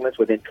 mating segments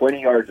within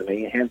 20 yards of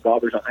me, hens,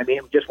 gobblers. I mean,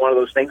 it was just one of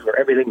those things where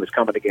everything was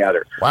coming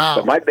together.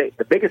 Wow. But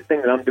the biggest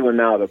thing that I'm doing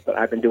now, that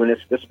I've been doing this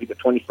will be the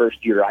 21st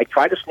year, I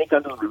try to sneak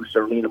under the roost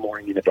early in the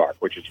morning in the dark,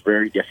 which is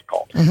very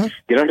difficult.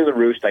 Get under the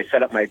roost. I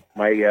set up my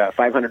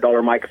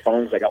 $500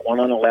 microphones. I got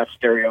one on the left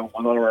stereo,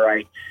 one on the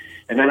right,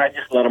 and then I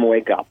just let them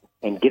wake up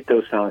and get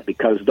those sounds,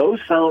 because those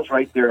sounds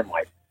right there,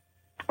 Mike,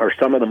 are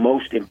some of the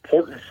most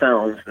important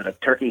sounds that a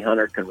turkey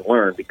hunter can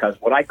learn,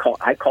 because what I call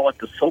it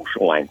the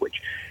social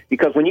language.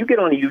 Because when you get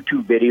on a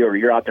YouTube video or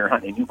you're out there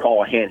hunting and you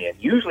call a hen in,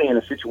 usually in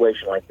a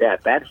situation like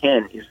that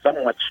hen is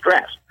somewhat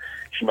stressed.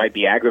 She might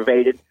be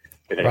aggravated.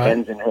 There's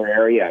hens in her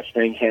area,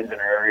 strange hens in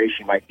her area.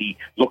 She might be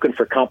looking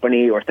for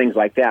company or things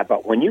like that.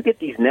 But when you get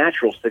these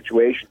natural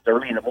situations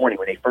early in the morning,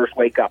 when they first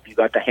wake up, you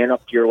got the hen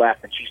up to your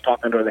left and she's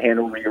talking to the hen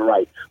over your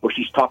right, or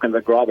she's talking to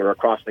the grother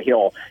across the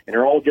hill, and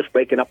they're all just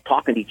waking up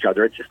talking to each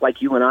other. It's just like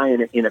you and I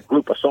in a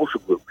group, a social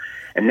group.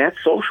 And that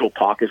social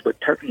talk is what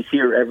turkeys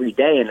hear every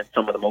day, and it's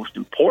some of the most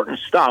important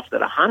stuff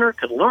that a hunter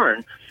could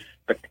learn.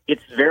 But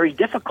it's very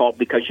difficult,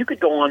 because you could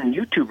go on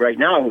YouTube right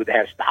now that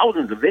has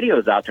thousands of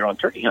videos out there on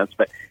turkey hunts,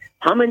 but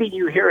how many do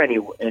you hear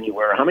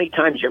anywhere? How many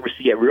times do you ever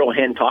see a real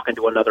hen talking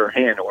to another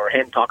hen, or a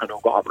hen talking to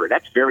a gobbler?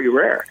 That's very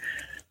rare.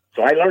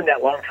 So I learned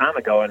that a long time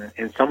ago, and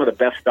some of the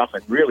best stuff,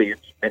 and really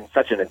it's been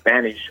such an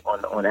advantage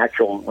on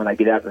actual, when I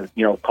get out and,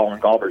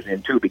 calling gobblers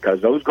in too, because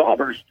those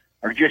gobblers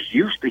are just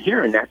used to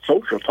hearing that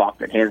social talk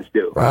that hens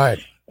do. Right.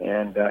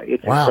 And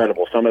it's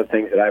incredible. Some of the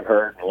things that I've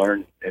heard and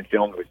learned and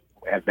filmed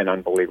have been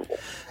unbelievable.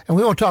 And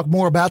we want to talk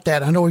more about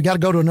that. I know we've got to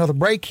go to another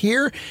break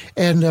here,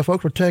 and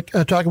folks, we're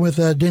talking with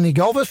Denny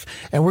Gulvas,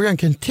 and we're going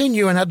to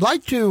continue, and I'd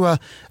like to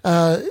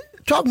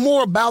talk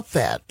more about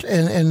that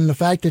and the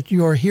fact that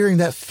you are hearing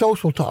that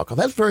social talk.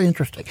 That's very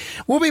interesting.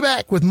 We'll be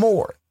back with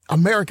more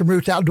American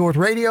Roots Outdoors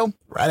Radio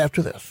right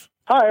after this.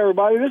 Hi,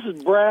 everybody. This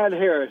is Brad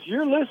Harris.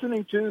 You're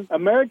listening to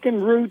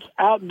American Roots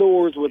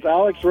Outdoors with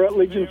Alex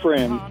Rutledge and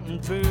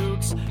friends.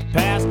 Boots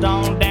passed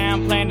on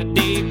down, planted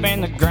deep in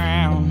the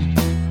ground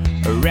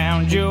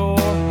around your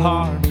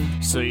heart,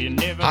 so you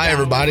never. Hi,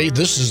 everybody.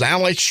 This is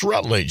Alex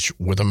Rutledge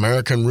with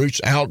American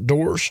Roots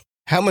Outdoors.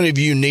 How many of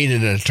you need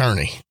an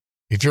attorney?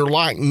 If you're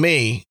like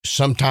me,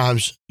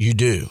 sometimes you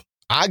do.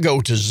 I go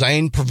to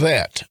Zane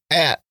Prevet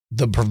at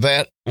the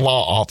Prevet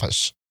Law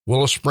Office,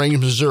 Willow Springs,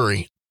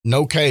 Missouri.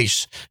 No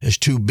case is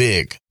too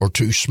big or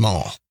too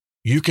small.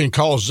 You can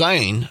call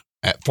Zane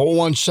at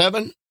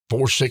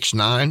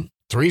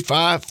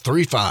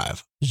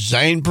 417-469-3535.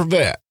 Zane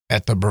Prevet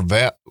at the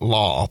Prevet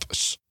Law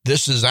Office.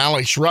 This is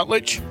Alex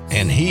Rutledge,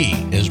 and he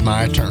is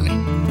my attorney.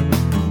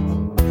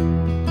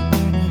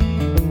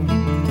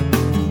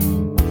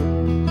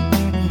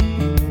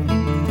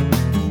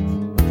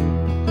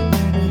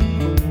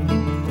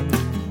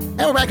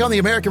 And we're back back on the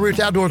American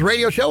Roots Outdoors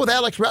radio show with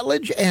Alex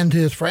Rutledge and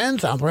his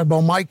friends. I'm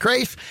Redbone Mike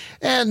Crace,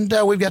 and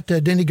we've got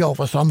Denny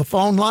Gulvas on the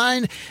phone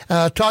line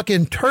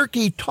talking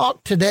turkey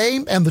talk today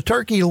and the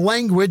turkey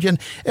language. And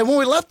when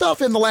we left off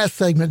in the last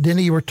segment,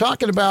 Denny, you were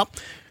talking about,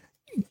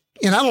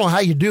 and I don't know how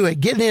you do it,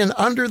 getting in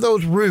under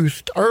those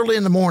roosts early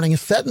in the morning,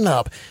 setting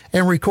up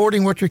and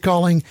recording what you're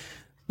calling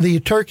the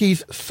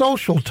turkey's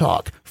social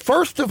talk.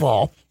 First of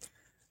all,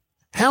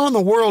 how in the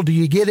world do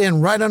you get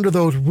in right under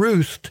those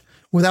roosts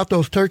without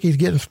those turkeys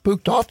getting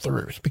spooked off the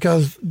roost?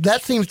 Because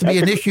that seems to be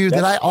an issue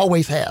that I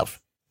always have.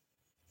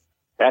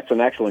 That's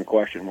an excellent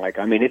question, Mike.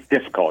 I mean, it's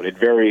difficult. It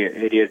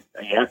is.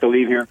 You have to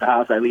leave here at the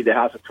house. I leave the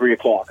house at 3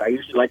 o'clock. I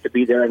usually like to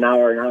be there an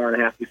hour and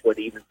a half before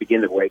they even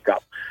begin to wake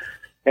up.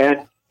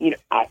 And,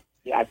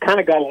 I've kind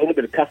of got a little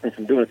bit accustomed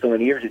from doing it so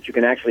many years that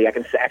I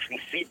can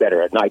actually see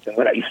better at night than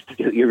what I used to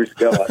do years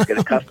ago. I was getting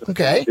accustomed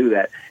to do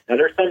that. Now,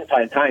 there's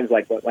sometimes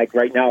like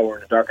right now we're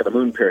in the dark of the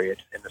moon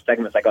period. In the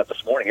segments I got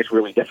this morning, it's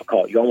really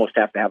difficult. You almost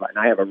have to have and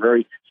I have a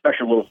very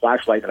special little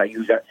flashlight that I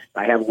use.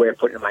 I have a way of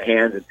putting it in my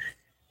hands.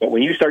 But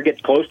when you start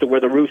getting close to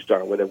where the roosts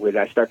are, where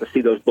I start to see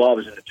those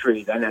blobs in the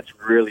tree, then that's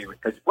really,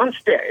 because one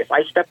stick, if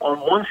I step on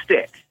one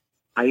stick,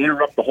 I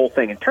interrupt the whole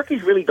thing. And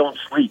turkeys really don't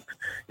sleep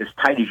as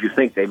tight as you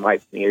think they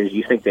might,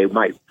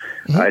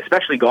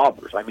 especially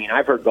gobblers. I mean,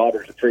 I've heard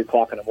gobblers at 3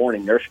 o'clock in the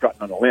morning. They're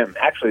strutting on a limb.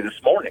 Actually,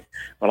 this morning,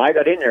 when I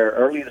got in there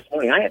early this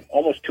morning, I had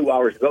almost 2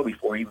 hours to go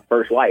before even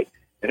first light.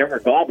 And there were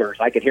gobblers.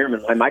 I could hear them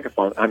in my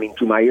microphone,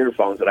 through my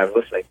earphones that I was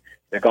listening.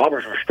 The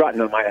gobblers were strutting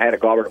on I had a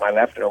gobbler to my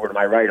left and over to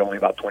my right, only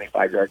about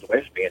 25 yards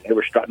away from me. And they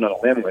were strutting on a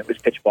limb. It was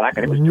pitch black,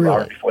 and it was 2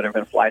 hours before they were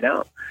going to fly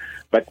down.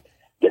 But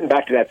getting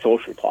back to that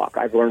social talk,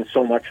 I've learned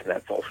so much from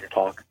that social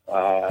talk.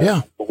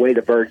 The way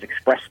the birds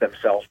express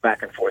themselves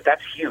back and forth,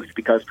 that's huge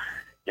because,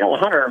 a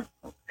hunter,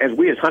 as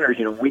hunters,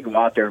 we go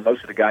out there, and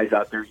most of the guys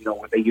out there,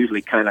 they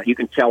usually you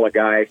can tell a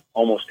guy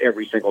almost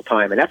every single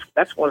time. And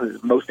that's one of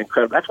the most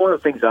incredible, that's one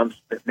of the things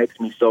that makes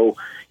me so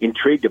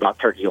intrigued about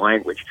turkey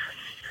language.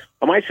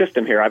 On my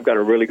system here, I've got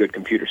a really good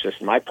computer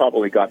system. I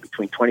probably got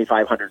between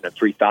 2,500 and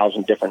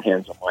 3,000 different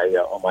hens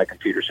on my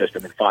computer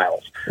system in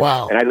files.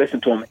 Wow! And I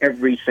listen to them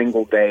every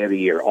single day of the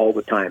year, all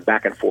the time,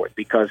 back and forth,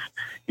 because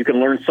you can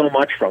learn so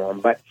much from them.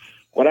 But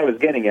what I was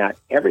getting at,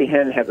 every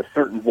hen has a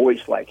certain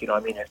voice,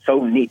 it's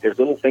so neat. There's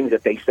little things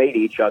that they say to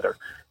each other,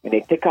 and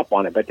they pick up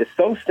on it. But it's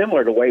so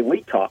similar to the way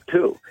we talk,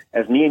 too.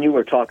 As me and you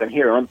were talking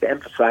here, I'm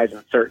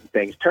emphasizing certain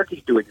things.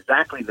 Turkeys do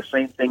exactly the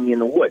same thing in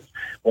the woods.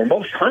 Well,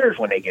 most hunters,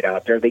 when they get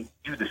out there, they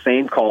do the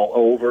same call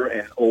over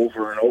and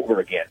over and over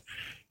again.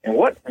 And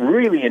what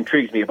really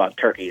intrigues me about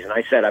turkeys, and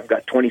I said I've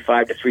got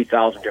 25 to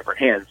 3,000 different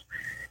hens,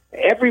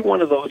 every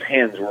one of those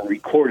hens were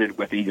recorded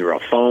with either a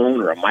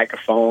phone or a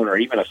microphone or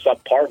even a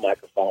subpar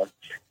microphone,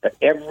 but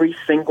every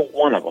single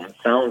one of them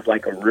sounds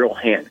like a real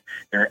hen.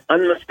 They're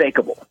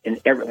unmistakable. And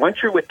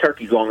once you're with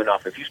turkeys long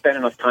enough, if you spend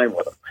enough time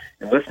with them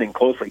and listening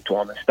closely to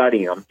them and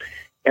studying them,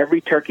 every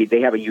turkey,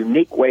 they have a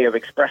unique way of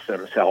expressing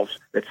themselves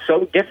that's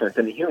so different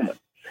than the human.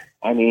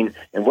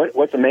 And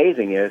what's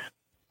amazing is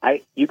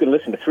you can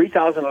listen to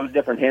 3,000 of those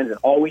different hens and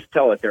always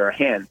tell that they're a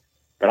hen.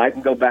 But I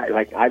can go back,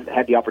 I've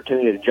had the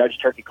opportunity to judge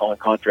turkey calling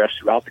contests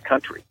throughout the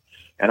country.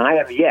 And I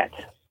have yet,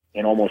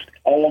 in almost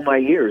all of my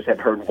years, have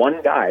heard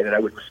one guy that I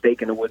would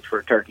mistake in the woods for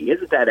a turkey.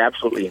 Isn't that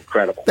absolutely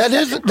incredible?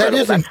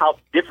 That's how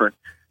different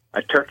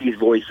a turkey's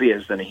voice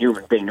is than a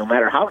human being, no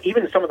matter how,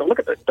 even look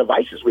at the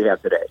devices we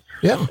have today.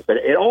 Yeah. But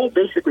it all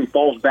basically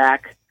falls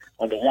back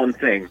onto one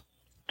thing.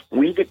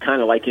 We get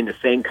kind of in the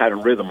same kind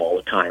of rhythm all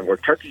the time, where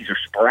turkeys are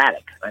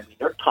sporadic.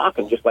 They're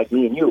talking just like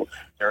me and you.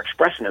 They're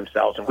expressing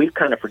themselves, and we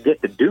kind of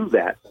forget to do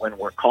that when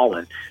we're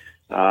calling.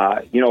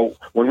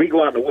 When we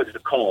go out in the woods to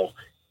call,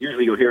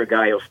 usually you'll hear a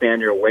guy, he'll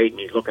stand there, wait, and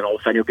he's looking, all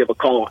of a sudden he'll give a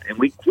call. And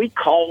we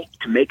call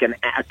to make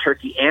a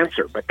turkey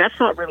answer, but that's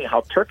not really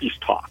how turkeys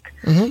talk.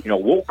 Mm-hmm.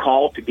 We'll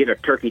call to get a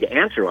turkey to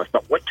answer us,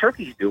 but what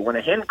turkeys do, when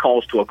a hen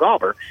calls to a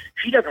gobbler,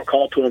 she doesn't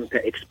call to him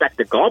to expect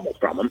a gobble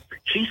from him.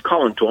 She's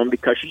calling to him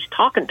because she's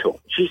talking to him.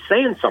 She's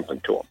saying something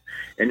to him.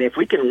 And if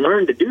we can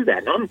learn to do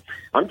that, and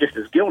I'm just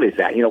as guilty as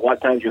that. A lot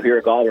of times you'll hear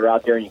a gobbler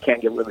out there and you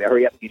can't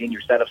hurry up and get in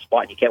your setup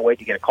spot and you can't wait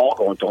to get a call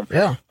going to him.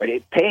 Yeah. But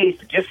it pays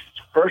to just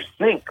first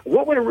think,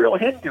 what would a real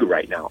hen do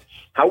right now?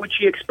 How would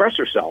she express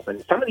herself?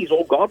 And some of these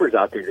old gobblers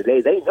out there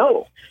today, they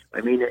know.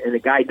 And the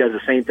guy does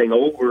the same thing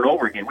over and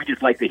over again. We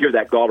just like to hear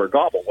that gobbler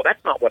gobble. Well,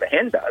 that's not what a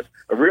hen does.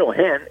 A real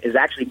hen is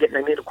actually getting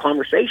into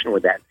conversation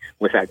with that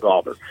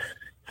gobbler.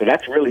 So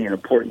that's really an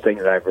important thing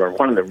that I've learned.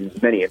 One of the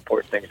many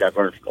important things I've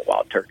learned from the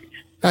wild turkeys.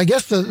 I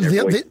guess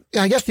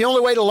the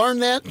only way to learn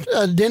that,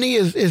 Denny,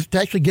 is to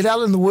actually get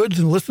out in the woods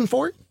and listen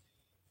for it.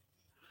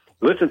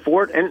 Listen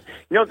for it, and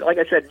like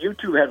I said,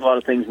 YouTube has a lot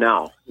of things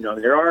now.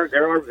 There are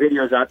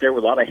videos out there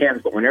with a lot of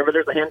hens, but whenever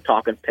there's a hen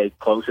talking, pay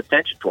close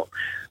attention to them.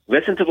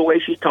 Listen to the way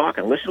she's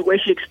talking. Listen to the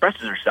way she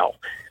expresses herself.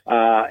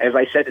 As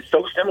I said, it's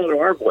so similar to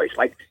our voice.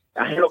 Like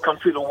a hen will come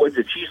through the woods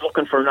and she's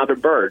looking for another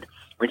bird.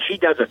 When she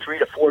does a 3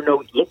 to 4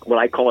 note look, what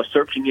I call a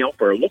searching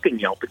yelp or a looking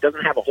yelp, it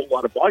doesn't have a whole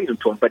lot of volume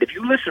to it. But if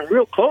you listen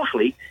real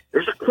closely,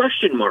 there's a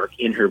question mark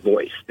in her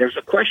voice. There's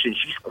a question.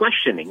 She's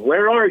questioning.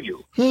 Where are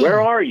you? Where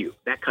are you?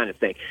 That kind of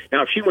thing.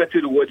 Now, if she went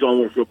through the woods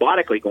almost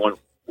robotically going,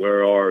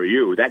 where are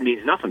you? That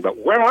means nothing. But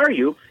where are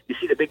you? You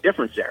see the big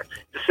difference there.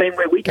 The same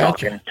way we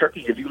talk. And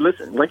turkeys, if you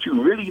listen, once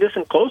you really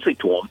listen closely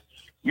to them,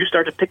 you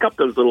start to pick up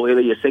those little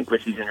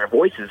idiosyncrasies in their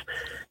voices,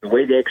 the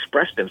way they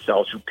express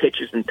themselves through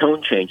pitches and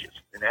tone changes.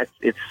 And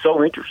it's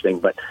so interesting.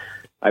 But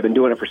I've been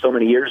doing it for so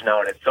many years now,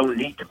 and it's so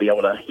neat to be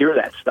able to hear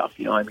that stuff,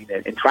 you know what I mean,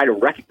 and try to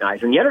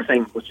recognize. And the other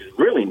thing, which is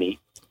really neat,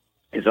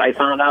 is I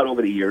found out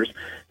over the years,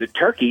 the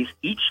turkeys,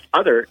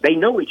 they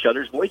know each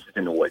other's voices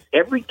in the woods.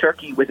 Every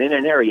turkey within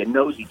an area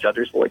knows each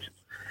other's voices.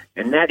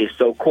 And that is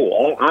so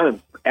cool.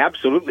 I'm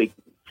absolutely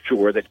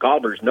sure that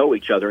gobblers know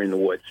each other in the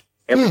woods.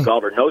 Every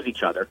gobbler knows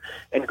each other.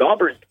 And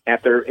gobblers,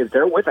 if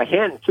they're with a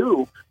hen,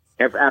 too,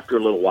 after a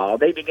little while,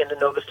 they begin to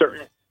know the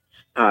certain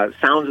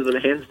sounds of the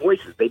hen's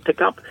voices. They pick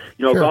up,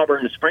 a gobbler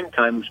in the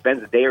springtime who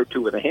spends a day or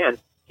two with a hen,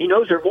 he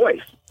knows her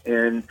voice.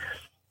 And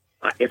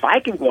if I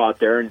can go out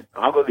there, and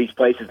I'll go to these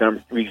places,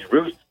 and these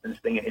roosts and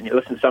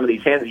listen to some of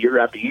these hens year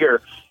after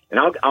year, and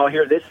I'll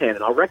hear this hen,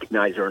 and I'll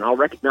recognize her, and I'll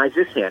recognize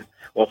this hen.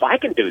 Well, if I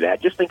can do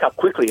that, just think how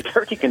quickly a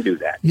turkey can do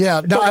that. Yeah.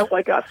 No, it's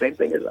like us, same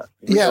thing as us.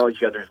 We know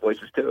each other's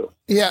voices, too.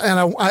 Yeah,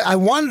 and I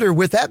wonder,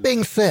 with that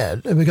being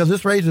said, because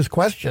this raises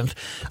questions,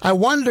 I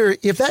wonder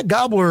if that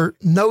gobbler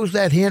knows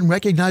that hen,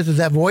 recognizes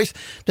that voice,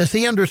 does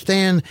he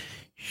understand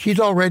she's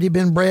already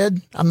been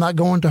bred? I'm not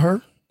going to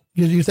her?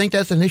 Do you think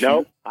that's an issue?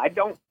 No, I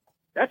don't.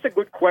 That's a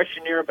good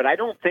question here, but I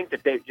don't think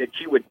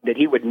that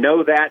he would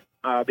know that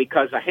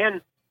because a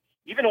hen,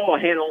 even though a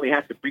hen only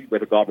has to breed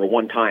with a gobbler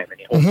one time, and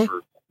he holds her,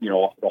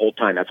 the whole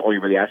time. That's all he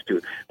really has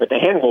to. But the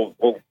hen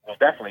will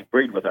definitely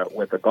breed with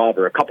a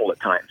gobbler a couple of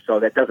times, so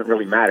that doesn't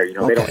really matter. They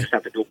don't just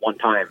have to do it one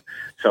time.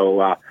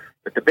 So,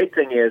 but the big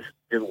thing is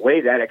the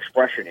way that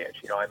expression is.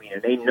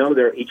 And they know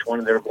each one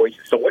of their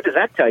voices. So what does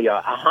that tell you?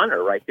 A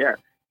hunter right there.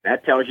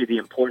 That tells you the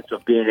importance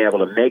of being able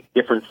to make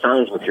different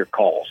sounds with your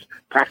calls.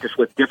 Practice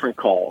with different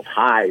calls,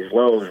 highs,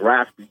 lows,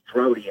 raspy,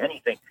 throaty,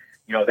 anything.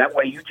 That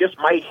way you just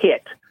might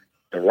hit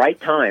the right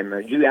time.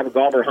 You have a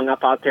gobbler hung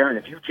up out there, and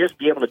if you just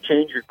be able to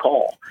change your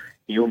call,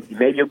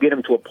 maybe you'll get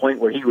him to a point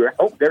where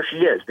there she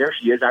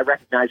is, I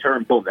recognize her,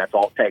 and boom, that's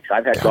all it takes.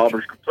 I've had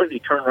gobblers completely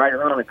turn right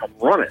around and come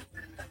running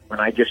when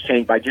I just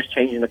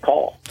changing the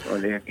call.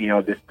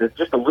 There's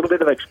just a little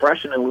bit of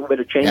expression and a little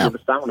bit of change of the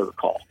sound of the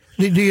call.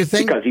 Do you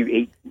think because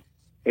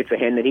it's a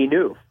hen that he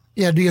knew?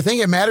 Yeah. Do you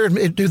think it matters?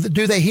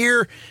 Do they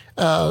hear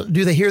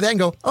that and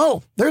go,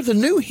 oh, there's a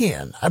new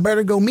hen, I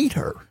better go meet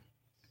her?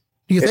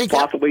 Do you think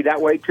possibly that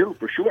way too,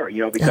 for sure?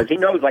 Because he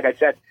knows, like I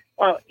said,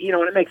 well,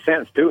 and it makes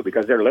sense too,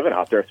 because they're living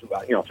out there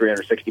throughout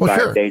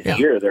 365 days a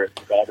year. Their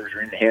gobblers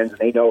are in the hens, and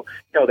they know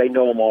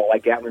them all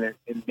like that.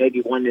 And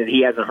maybe one that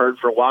he hasn't heard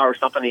for a while or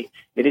something,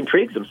 it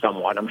intrigues him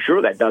somewhat. I'm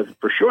sure that does.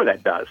 For sure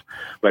that does.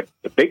 But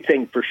the big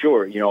thing for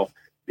sure,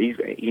 these,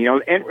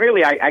 and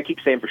really, I keep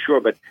saying for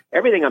sure, but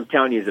everything I'm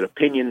telling you is an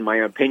opinion, my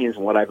opinions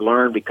and what I've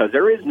learned, because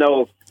there is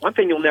one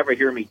thing you'll never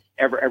hear me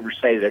ever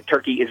say that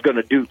turkey is going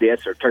to do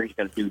this or turkey's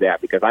going to do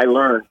that, because I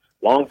learned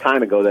a long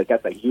time ago that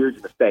that's a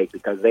huge mistake,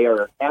 because they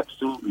are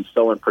absolutely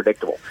so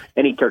unpredictable.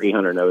 Any turkey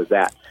hunter knows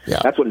that. Yeah.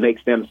 That's what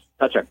makes them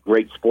such a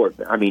great sport.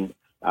 I mean,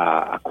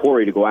 a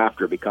quarry to go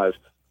after, because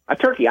I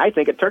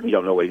think a turkey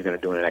don't know what he's going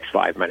to do in the next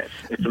 5 minutes.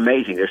 It's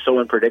amazing. They're so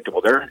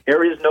unpredictable.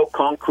 There is no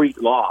concrete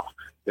law.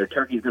 Their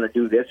turkey's going to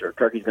do this or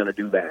turkey's going to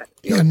do that.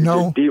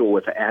 Just deal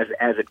with it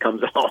as it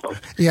comes along.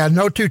 Yeah,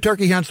 no two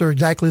turkey hunts are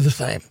exactly the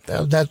same.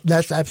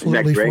 That's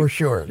absolutely for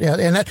sure. Yeah,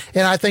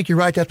 and I think you're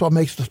right. That's what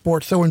makes the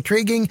sport so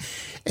intriguing.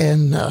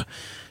 And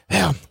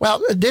yeah,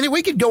 well, Denny,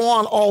 we could go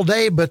on all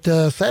day, but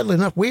sadly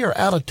enough, we are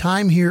out of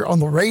time here on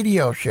the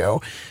radio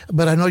show.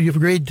 But I know you've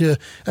agreed to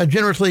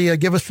generously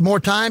give us some more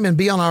time and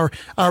be on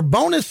our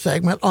bonus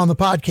segment on the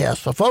podcast.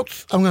 So,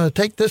 folks, I'm going to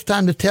take this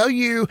time to tell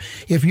you,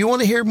 if you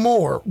want to hear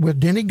more with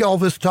Denny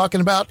Gulvas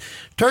talking about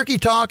turkey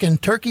talk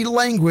and turkey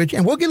language,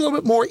 and we'll get a little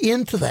bit more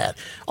into that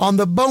on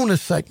the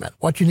bonus segment.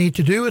 What you need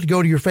to do is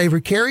go to your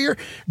favorite carrier,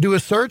 do a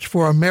search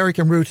for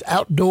American Roots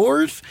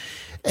Outdoors,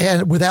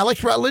 and with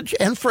Alex Rutledge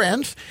and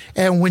friends.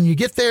 And when you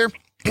get there,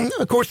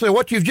 of course,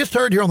 what you've just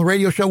heard here on the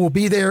radio show will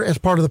be there as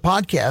part of the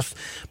podcast,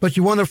 but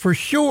you want to for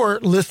sure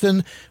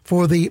listen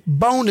for the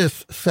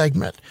bonus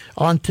segment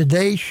on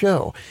today's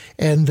show.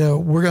 And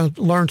we're going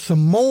to learn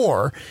some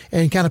more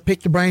and kind of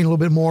pick the brain a little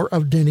bit more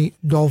of Denny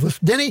Gulvas.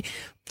 Denny,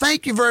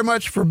 thank you very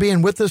much for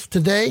being with us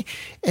today,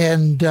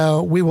 and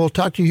we will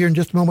talk to you here in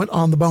just a moment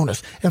on the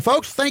bonus. And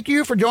folks, thank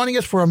you for joining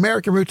us for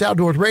American Roots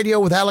Outdoors Radio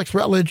with Alex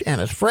Rutledge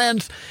and his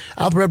friends.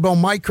 I'm the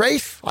Redbone Mike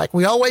Crace. Like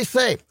we always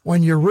say,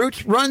 when your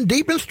roots run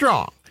deep and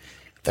strong,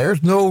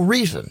 there's no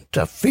reason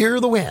to fear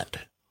the wind.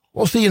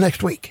 We'll see you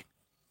next week.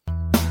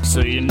 So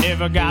you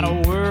never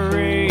gotta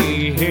worry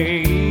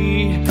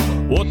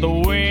what the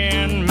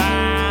wind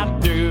might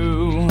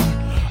do.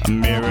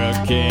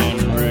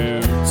 American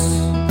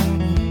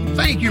Roots.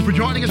 Thank you for for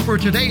joining us for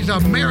today's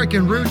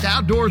American Roots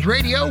Outdoors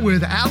Radio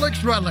with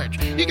Alex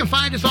Rutledge. You can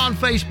find us on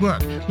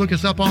Facebook. Look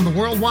us up on the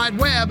World Wide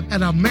Web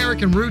at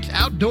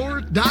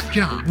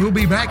AmericanRootsOutdoors.com. We'll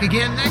be back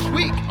again next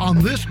week on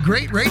this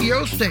great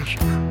radio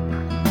station.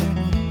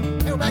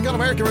 We're back on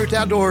American Roots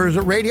Outdoors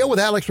Radio with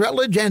Alex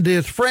Rutledge and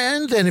his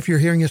friends. And if you're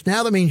hearing us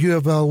now, that means you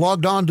have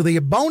logged on to the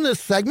bonus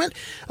segment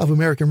of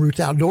American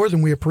Roots Outdoors,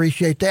 and we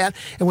appreciate that.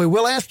 And we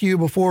will ask you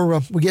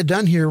before we get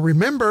done here,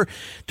 remember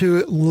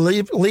to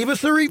leave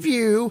us a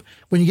review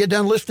when you get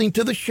done listening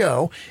to the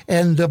show.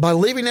 And by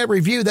leaving that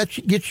review, that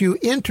gets you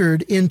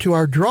entered into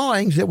our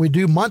drawings that we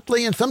do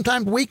monthly and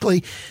sometimes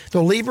weekly.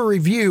 So leave a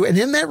review. And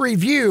in that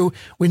review,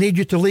 we need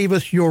you to leave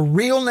us your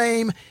real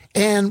name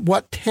and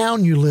what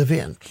town you live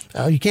in.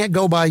 You can't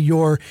go by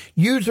your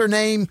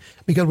username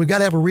because we've got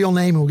to have a real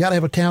name and we've got to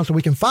have a town so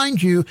we can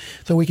find you,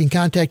 so we can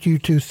contact you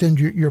to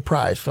send you your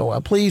prize. So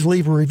please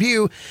leave a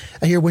review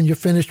here when you're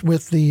finished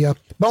with the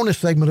bonus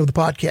segment of the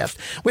podcast.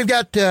 We've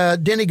got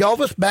Denny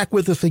Gulvas back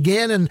with us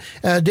again. And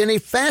Denny,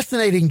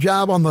 fascinating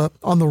job on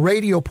the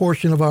radio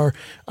portion of our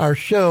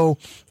show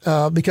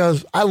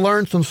because I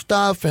learned some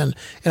stuff and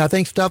I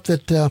think stuff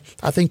that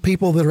I think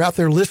people that are out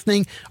there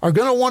listening are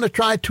going to want to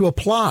try to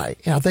apply.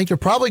 And I think they're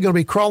probably going to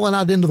be crawling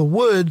out into the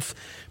woods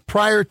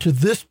prior to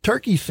this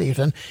turkey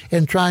season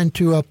and trying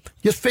to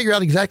just figure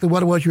out exactly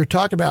what it was you were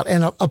talking about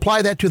and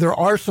apply that to their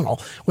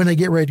arsenal when they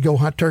get ready to go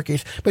hunt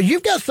turkeys. But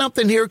you've got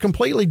something here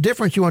completely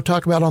different you want to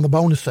talk about on the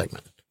bonus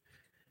segment.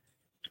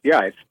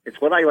 Yeah, it's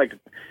what I like.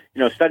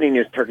 Studying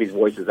these turkeys'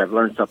 voices, I've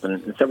learned something.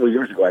 And several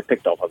years ago, I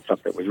picked up on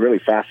something that was really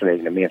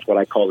fascinating to me. It's what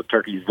I call the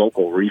turkey's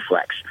vocal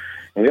reflex.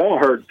 And we all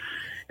heard,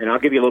 and I'll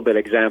give you a little bit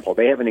of example.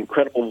 They have an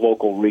incredible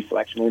vocal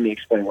reflex. And let me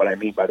explain what I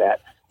mean by that.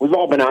 We've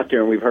all been out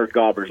there and we've heard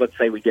gobblers. Let's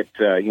say we get,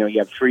 you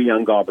have three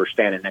young gobblers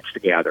standing next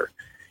together.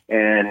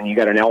 And you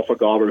got an alpha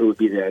gobbler who would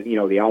be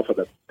the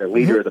alpha, the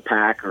leader of the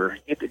pack, or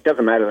it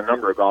doesn't matter the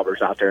number of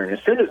gobblers out there. And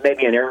as soon as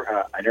maybe an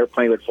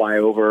airplane would fly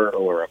over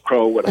or a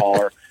crow would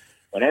holler,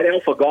 when that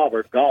alpha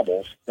gobbler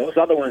gobbles, those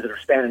other ones that are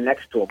standing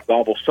next to him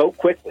gobble so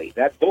quickly.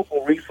 That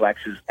vocal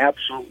reflex is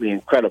absolutely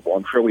incredible.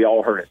 I'm sure we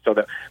all heard it. So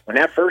that when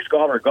that first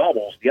gobbler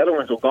gobbles, the other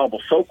ones will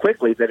gobble so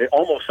quickly that it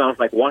almost sounds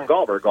like one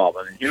gobbler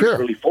gobbling. And here's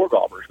really four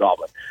gobblers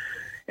gobbling.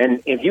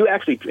 And if you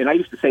actually, and I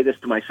used to say this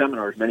to my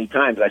seminars many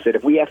times, I said,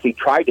 if we actually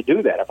tried to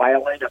do that, if I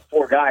lined up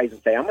four guys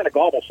and say, I'm going to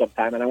gobble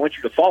sometime and I want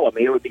you to follow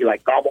me, it would be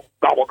like gobble,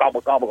 gobble,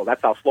 gobble, gobble.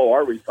 That's how slow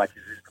our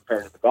reflexes is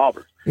compared to the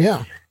gobblers.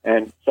 Yeah.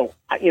 And so,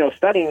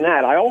 studying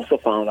that, I also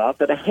found out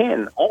that a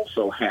hen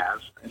also has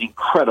an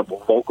incredible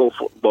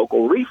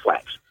vocal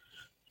reflex.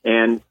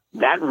 And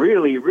that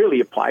really, really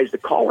applies to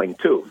calling,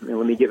 too. And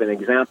let me give an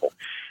example.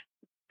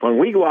 When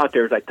we go out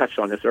there, as I touched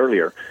on this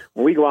earlier,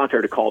 when we go out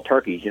there to call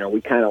turkeys,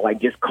 we kind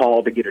of just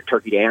call to get a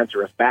turkey to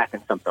answer us back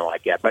and something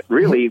like that. But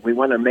really, we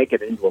want to make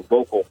it into a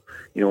vocal,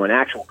 an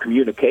actual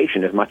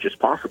communication as much as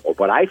possible.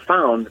 But I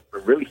found,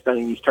 really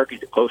studying these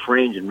turkeys at close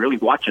range and really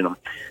watching them,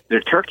 the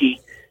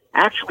turkey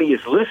actually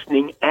is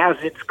listening as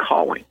it's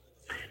calling.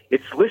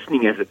 It's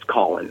listening as it's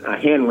calling. A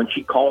hen, when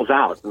she calls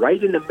out,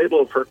 right in the middle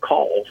of her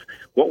calls,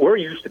 what we're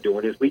used to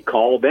doing is we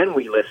call, then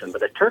we listen.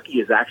 But a turkey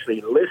is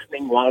actually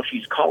listening while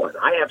she's calling.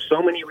 I have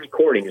so many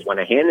recordings when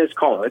a hen is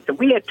calling.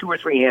 We had two or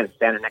three hens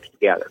standing next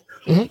together.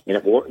 Mm-hmm. And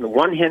if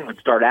one hen would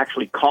start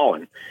actually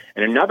calling,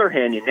 and another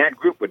hen in that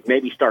group would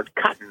maybe start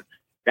cutting,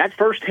 that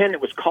first hen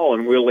that was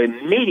calling will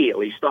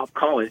immediately stop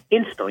calling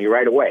instantly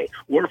right away.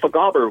 Or if a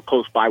gobbler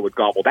close by would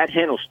gobble, that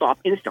hen will stop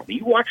instantly.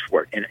 You watch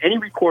for it, and any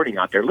recording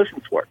out there,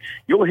 listen for it.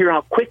 You'll hear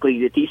how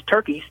quickly that these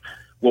turkeys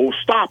will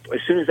stop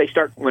as soon as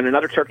when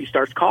another turkey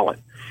starts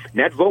calling. And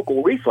that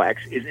vocal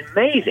reflex is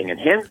amazing, and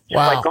hens, just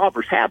like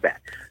gobblers, have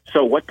that.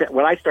 So what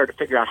I started to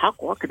figure out,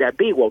 what could that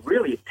be? Well,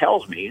 really, it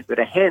tells me that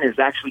a hen is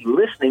actually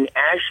listening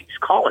as she's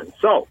calling.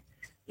 So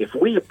if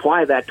we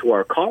apply that to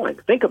our calling,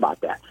 think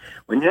about that.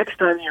 When next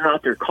time you're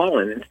out there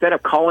calling, instead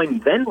of calling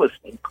then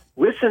listening,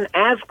 listen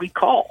as we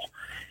call.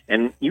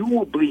 And you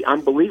will be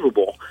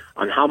unbelievable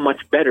on how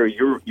much better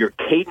your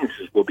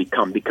cadences will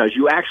become because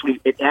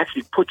it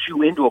actually puts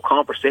you into a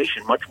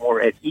conversation much more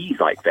at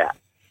ease like that.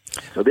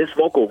 So this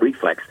vocal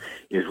reflex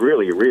is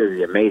really,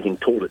 really amazing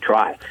tool to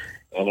try.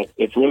 And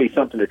it's really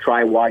something to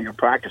try while you're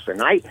practicing.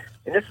 And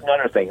this is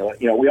another thing,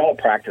 we all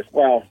practice,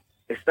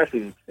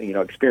 especially,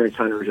 experienced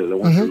hunters are the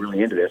ones who are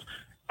really into this,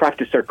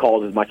 practice their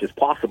calls as much as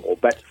possible.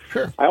 But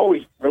I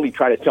always really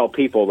try to tell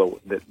people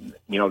that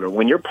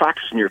when you're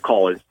practicing your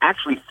calls,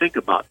 actually think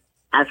about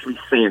actually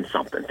saying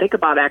something. Think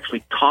about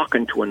actually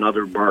talking to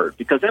another bird,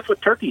 because that's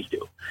what turkeys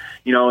do.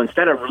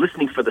 Instead of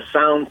listening for the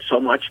sound so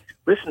much,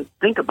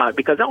 think about it,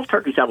 because all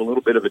turkeys have a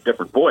little bit of a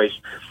different voice.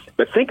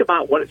 But think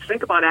about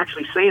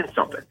actually saying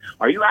something.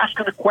 Are you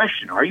asking a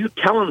question? Are you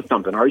telling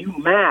something? Are you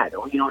mad?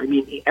 Or,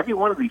 every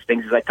one of these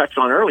things, as I touched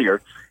on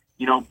earlier,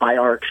 by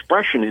our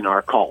expression in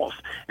our calls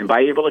and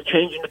by able to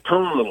changing the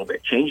tone a little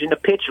bit, changing the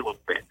pitch a little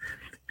bit,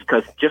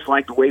 because just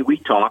like the way we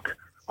talk,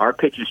 our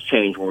pitches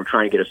change when we're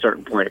trying to get a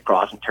certain point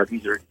across, and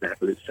turkeys are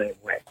exactly the same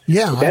way.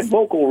 Yeah, that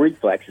vocal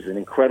reflex is an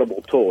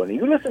incredible tool, and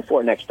you listen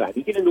for it next time.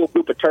 You get into a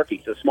group of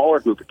turkeys, a smaller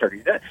group of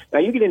turkeys. Now,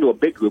 you get into a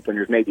big group, and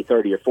there's maybe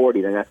 30 or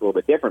 40, then that's a little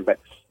bit different, but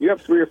you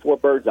have 3 or 4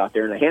 birds out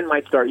there, and the hen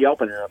might start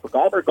yelping, and if a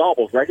gobbler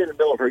gobbles right in the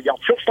middle of her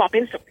yelp, she'll stop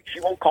instantly.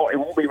 She won't call. It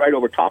won't be right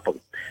over top of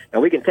them.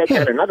 Now, we can take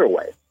that another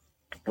way.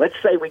 Let's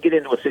say we get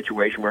into a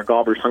situation where a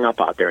gobbler's hung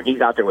up out there, and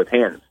he's out there with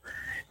hens.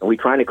 And we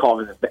try to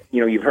call,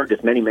 you've heard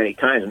this many, many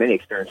times. Many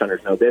experienced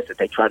hunters know this, that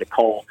they try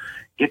to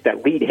get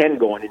that lead hen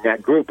going in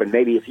that group. And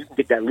maybe if you can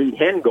get that lead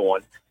hen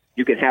going,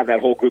 you can have that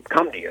whole group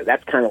come to you.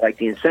 That's kind of like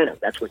the incentive.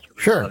 That's what you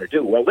really want to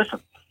do. Well,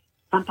 listen,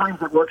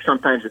 sometimes it works,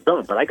 sometimes it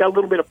doesn't. But I got a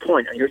little bit of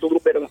point. Here's a little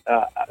bit of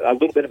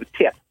a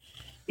tip.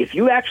 If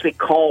you actually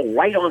call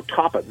right on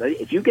top of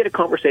it, if you get a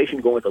conversation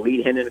going with a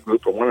lead hen in a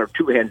group or 1 or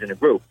 2 hens in a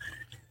group,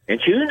 and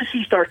as soon as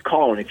she starts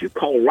calling, if you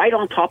call right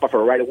on top of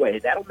her right away,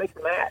 that'll make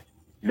her mad.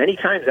 Many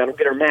times that'll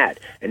get her mad.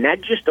 And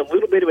that's just a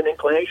little bit of an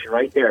inclination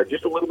right there,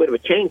 just a little bit of a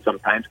change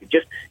sometimes.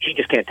 She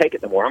just can't take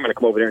it no more. I'm going to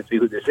come over there and see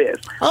who this is.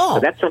 Oh.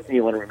 So that's something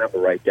you want to remember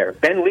right there.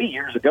 Ben Lee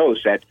years ago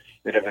said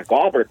that if a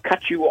gobbler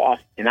cuts you off,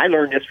 and I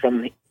learned this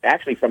from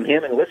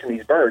him and listening to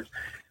these birds,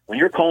 when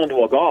you're calling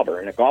to a gobbler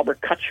and a gobbler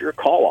cuts your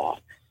call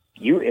off,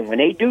 and when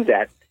they do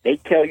that, they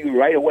tell you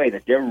right away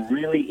that they're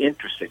really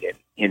interested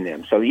in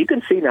them. So you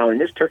can see now in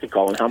this turkey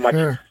calling how much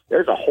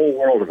there's a whole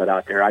world of it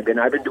out there. I've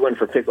been doing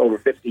for over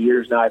 50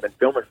 years now. I've been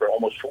filming for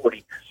almost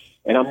 40,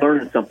 and I'm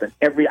learning something.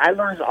 I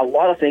learned a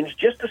lot of things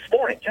just this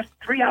morning, just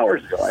 3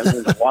 hours ago. I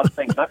learned a lot of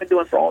things. I've been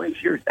doing for all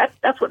these years.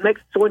 That's what makes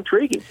it so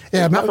intriguing.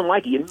 Yeah, there's nothing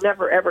like it.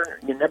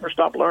 You never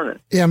stop learning.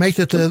 Yeah, it makes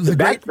it the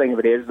best thing of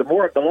it is the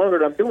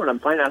longer I'm doing, I'm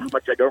finding out how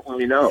much I don't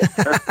really know.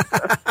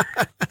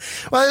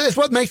 Well, it's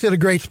what makes it a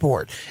great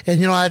sport.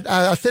 And,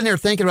 I was sitting there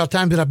thinking about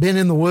times that I've been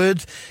in the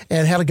woods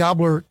and had a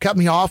gobbler cut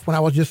me off when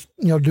I was just,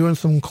 doing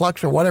some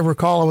clucks or whatever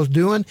call I was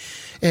doing.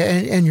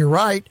 And you're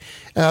right,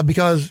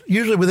 because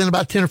usually within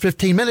about 10 or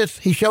 15 minutes,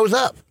 he shows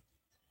up.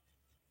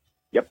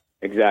 Yep,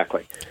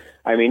 exactly.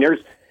 I mean,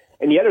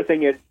 and the other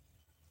thing is,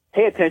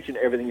 pay attention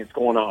to everything that's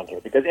going on here,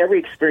 because every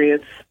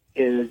experience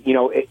is,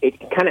 it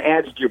kind of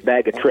adds to your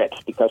bag of tricks,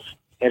 because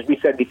as we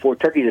said before,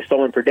 turkeys are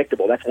so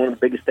unpredictable. That's one of the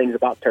biggest things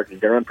about turkeys.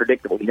 They're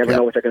unpredictable. You never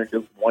know what they're going to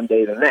do one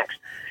day to the next.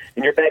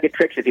 And your bag of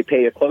tricks, if you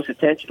pay close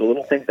attention to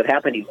little things that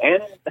happen to you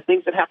and the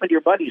things that happen to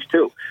your buddies,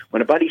 too.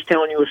 When a buddy's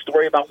telling you a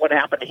story about what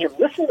happened to him,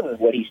 listen to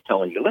what he's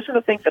telling you. Listen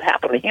to things that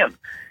happened to him.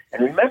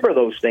 And remember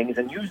those things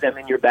and use them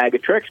in your bag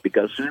of tricks,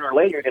 because sooner or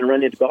later you're going to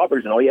run into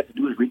gobblers, and all you have to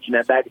do is reach in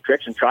that bag of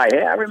tricks and try,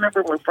 hey, I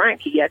remember when Frank,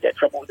 he had that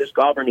trouble with this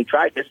gobbler and he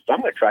tried this, so I'm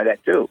going to try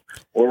that too.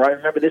 Or I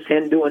remember this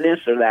hen doing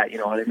this or that, you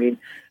know what I mean?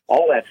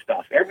 All that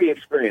stuff, every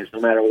experience, no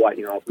matter what,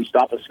 if we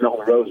stop and smell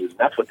the roses,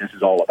 that's what this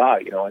is all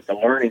about, it's a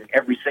learning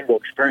every single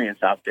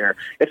experience out there.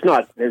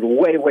 There's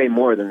way, way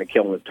more than the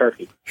killing of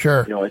turkey.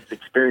 Sure. It's the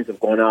experience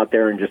of going out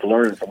there and just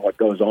learning from what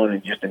goes on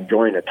and just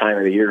enjoying the time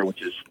of the year,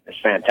 which is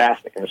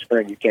fantastic. In the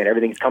spring,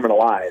 everything's coming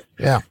alive.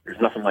 Yeah. There's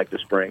nothing like the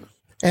spring.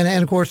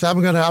 And of course,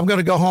 I'm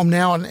gonna go home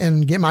now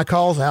and get my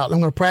calls out. I'm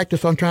gonna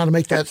practice on trying to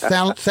make that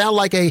sound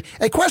like a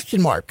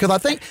question mark, because I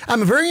think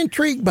I'm very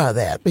intrigued by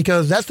that,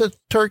 because that's a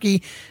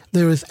turkey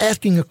that was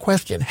asking a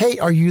question. Hey,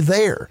 are you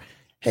there?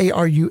 Hey,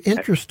 are you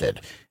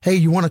interested? Hey,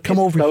 you want to come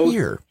over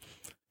here?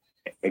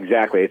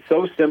 Exactly. It's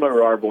so similar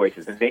to our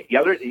voices. And the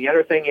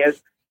other thing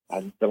is,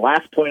 the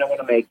last point I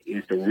want to make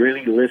is to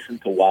really listen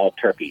to wild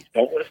turkeys.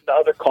 Don't listen to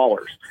other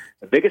callers.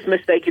 The biggest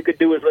mistake you could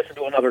do is listen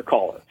to another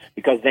caller,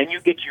 because then you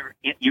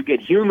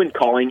get human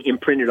calling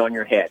imprinted on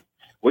your head.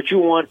 What you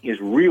want is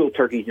real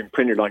turkeys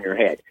imprinted on your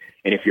head.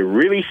 And if you're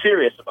really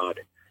serious about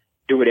it,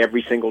 do it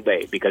every single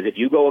day, because if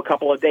you go a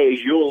couple of days,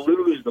 you'll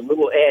lose the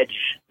little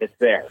edge that's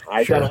there.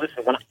 I got to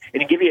listen.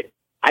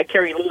 I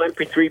carry a little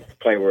MP3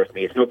 player with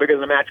me. It's no bigger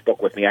than a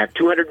matchbook with me. I have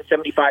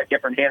 275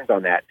 different hands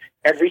on that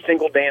every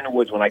single day in the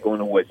woods when I go in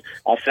the woods.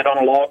 I'll sit on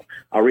a log.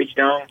 I'll reach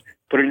down,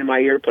 put it in my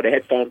ear, put a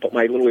headphone, put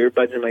my little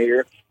earbuds in my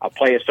ear. I'll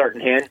play a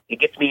certain hand. It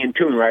gets me in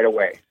tune right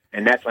away.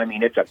 And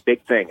it's a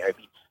big thing.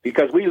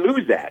 Because we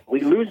lose that.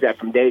 We lose that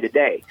from day to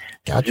day.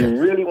 Gotcha. If you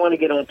really want to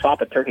get on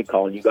top of turkey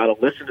calling, you got to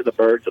listen to the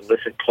birds and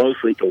listen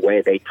closely to the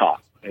way they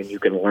talk. And you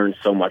can learn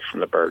so much from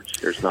the birds.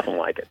 There's nothing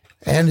like it.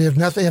 And if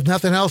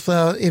nothing else,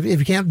 if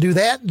you can't do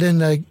that,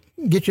 then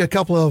get you a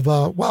couple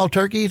of wild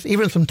turkeys,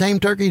 even some tame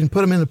turkeys, and put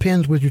them in the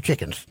pens with your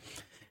chickens.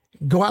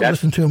 Go out and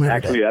listen to them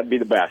every day. That'd be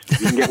the best.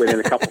 You can get within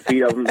a couple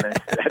feet of them, and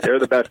they're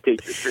the best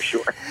teachers for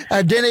sure.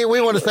 Denny,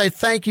 we want to say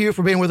thank you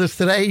for being with us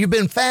today. You've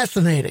been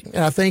fascinating.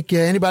 And I think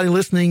anybody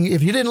listening,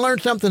 if you didn't learn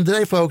something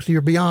today, folks,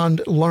 you're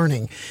beyond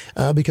learning,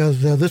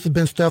 because this has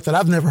been stuff that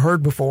I've never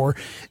heard before.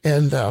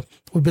 And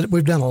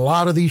we've done a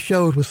lot of these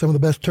shows with some of the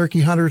best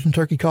turkey hunters and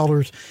turkey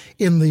callers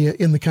in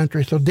the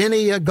country. So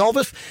Denny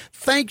Gulvas,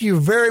 thank you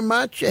very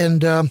much,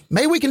 and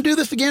maybe we can do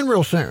this again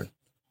real soon.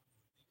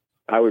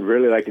 I would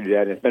really like to do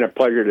that. It's been a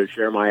pleasure to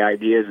share my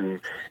ideas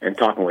and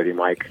talking with you,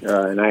 Mike.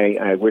 And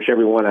I wish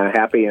everyone a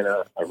happy and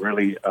a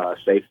really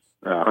safe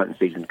hunting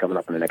season coming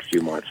up in the next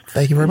few months.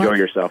 Thank you very much. Enjoy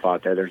yourself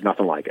out there. There's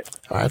nothing like it.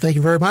 All right, thank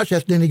you very much.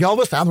 That's Denny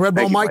Gulvas. I'm the Red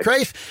Bull Mike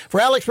Trace for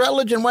Alex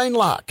Rutledge and Wayne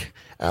Locke.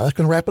 That's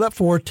going to wrap it up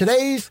for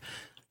today's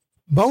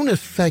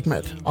bonus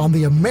segment on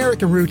the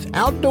American Roots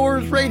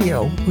Outdoors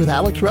Radio with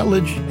Alex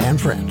Rutledge and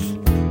friends.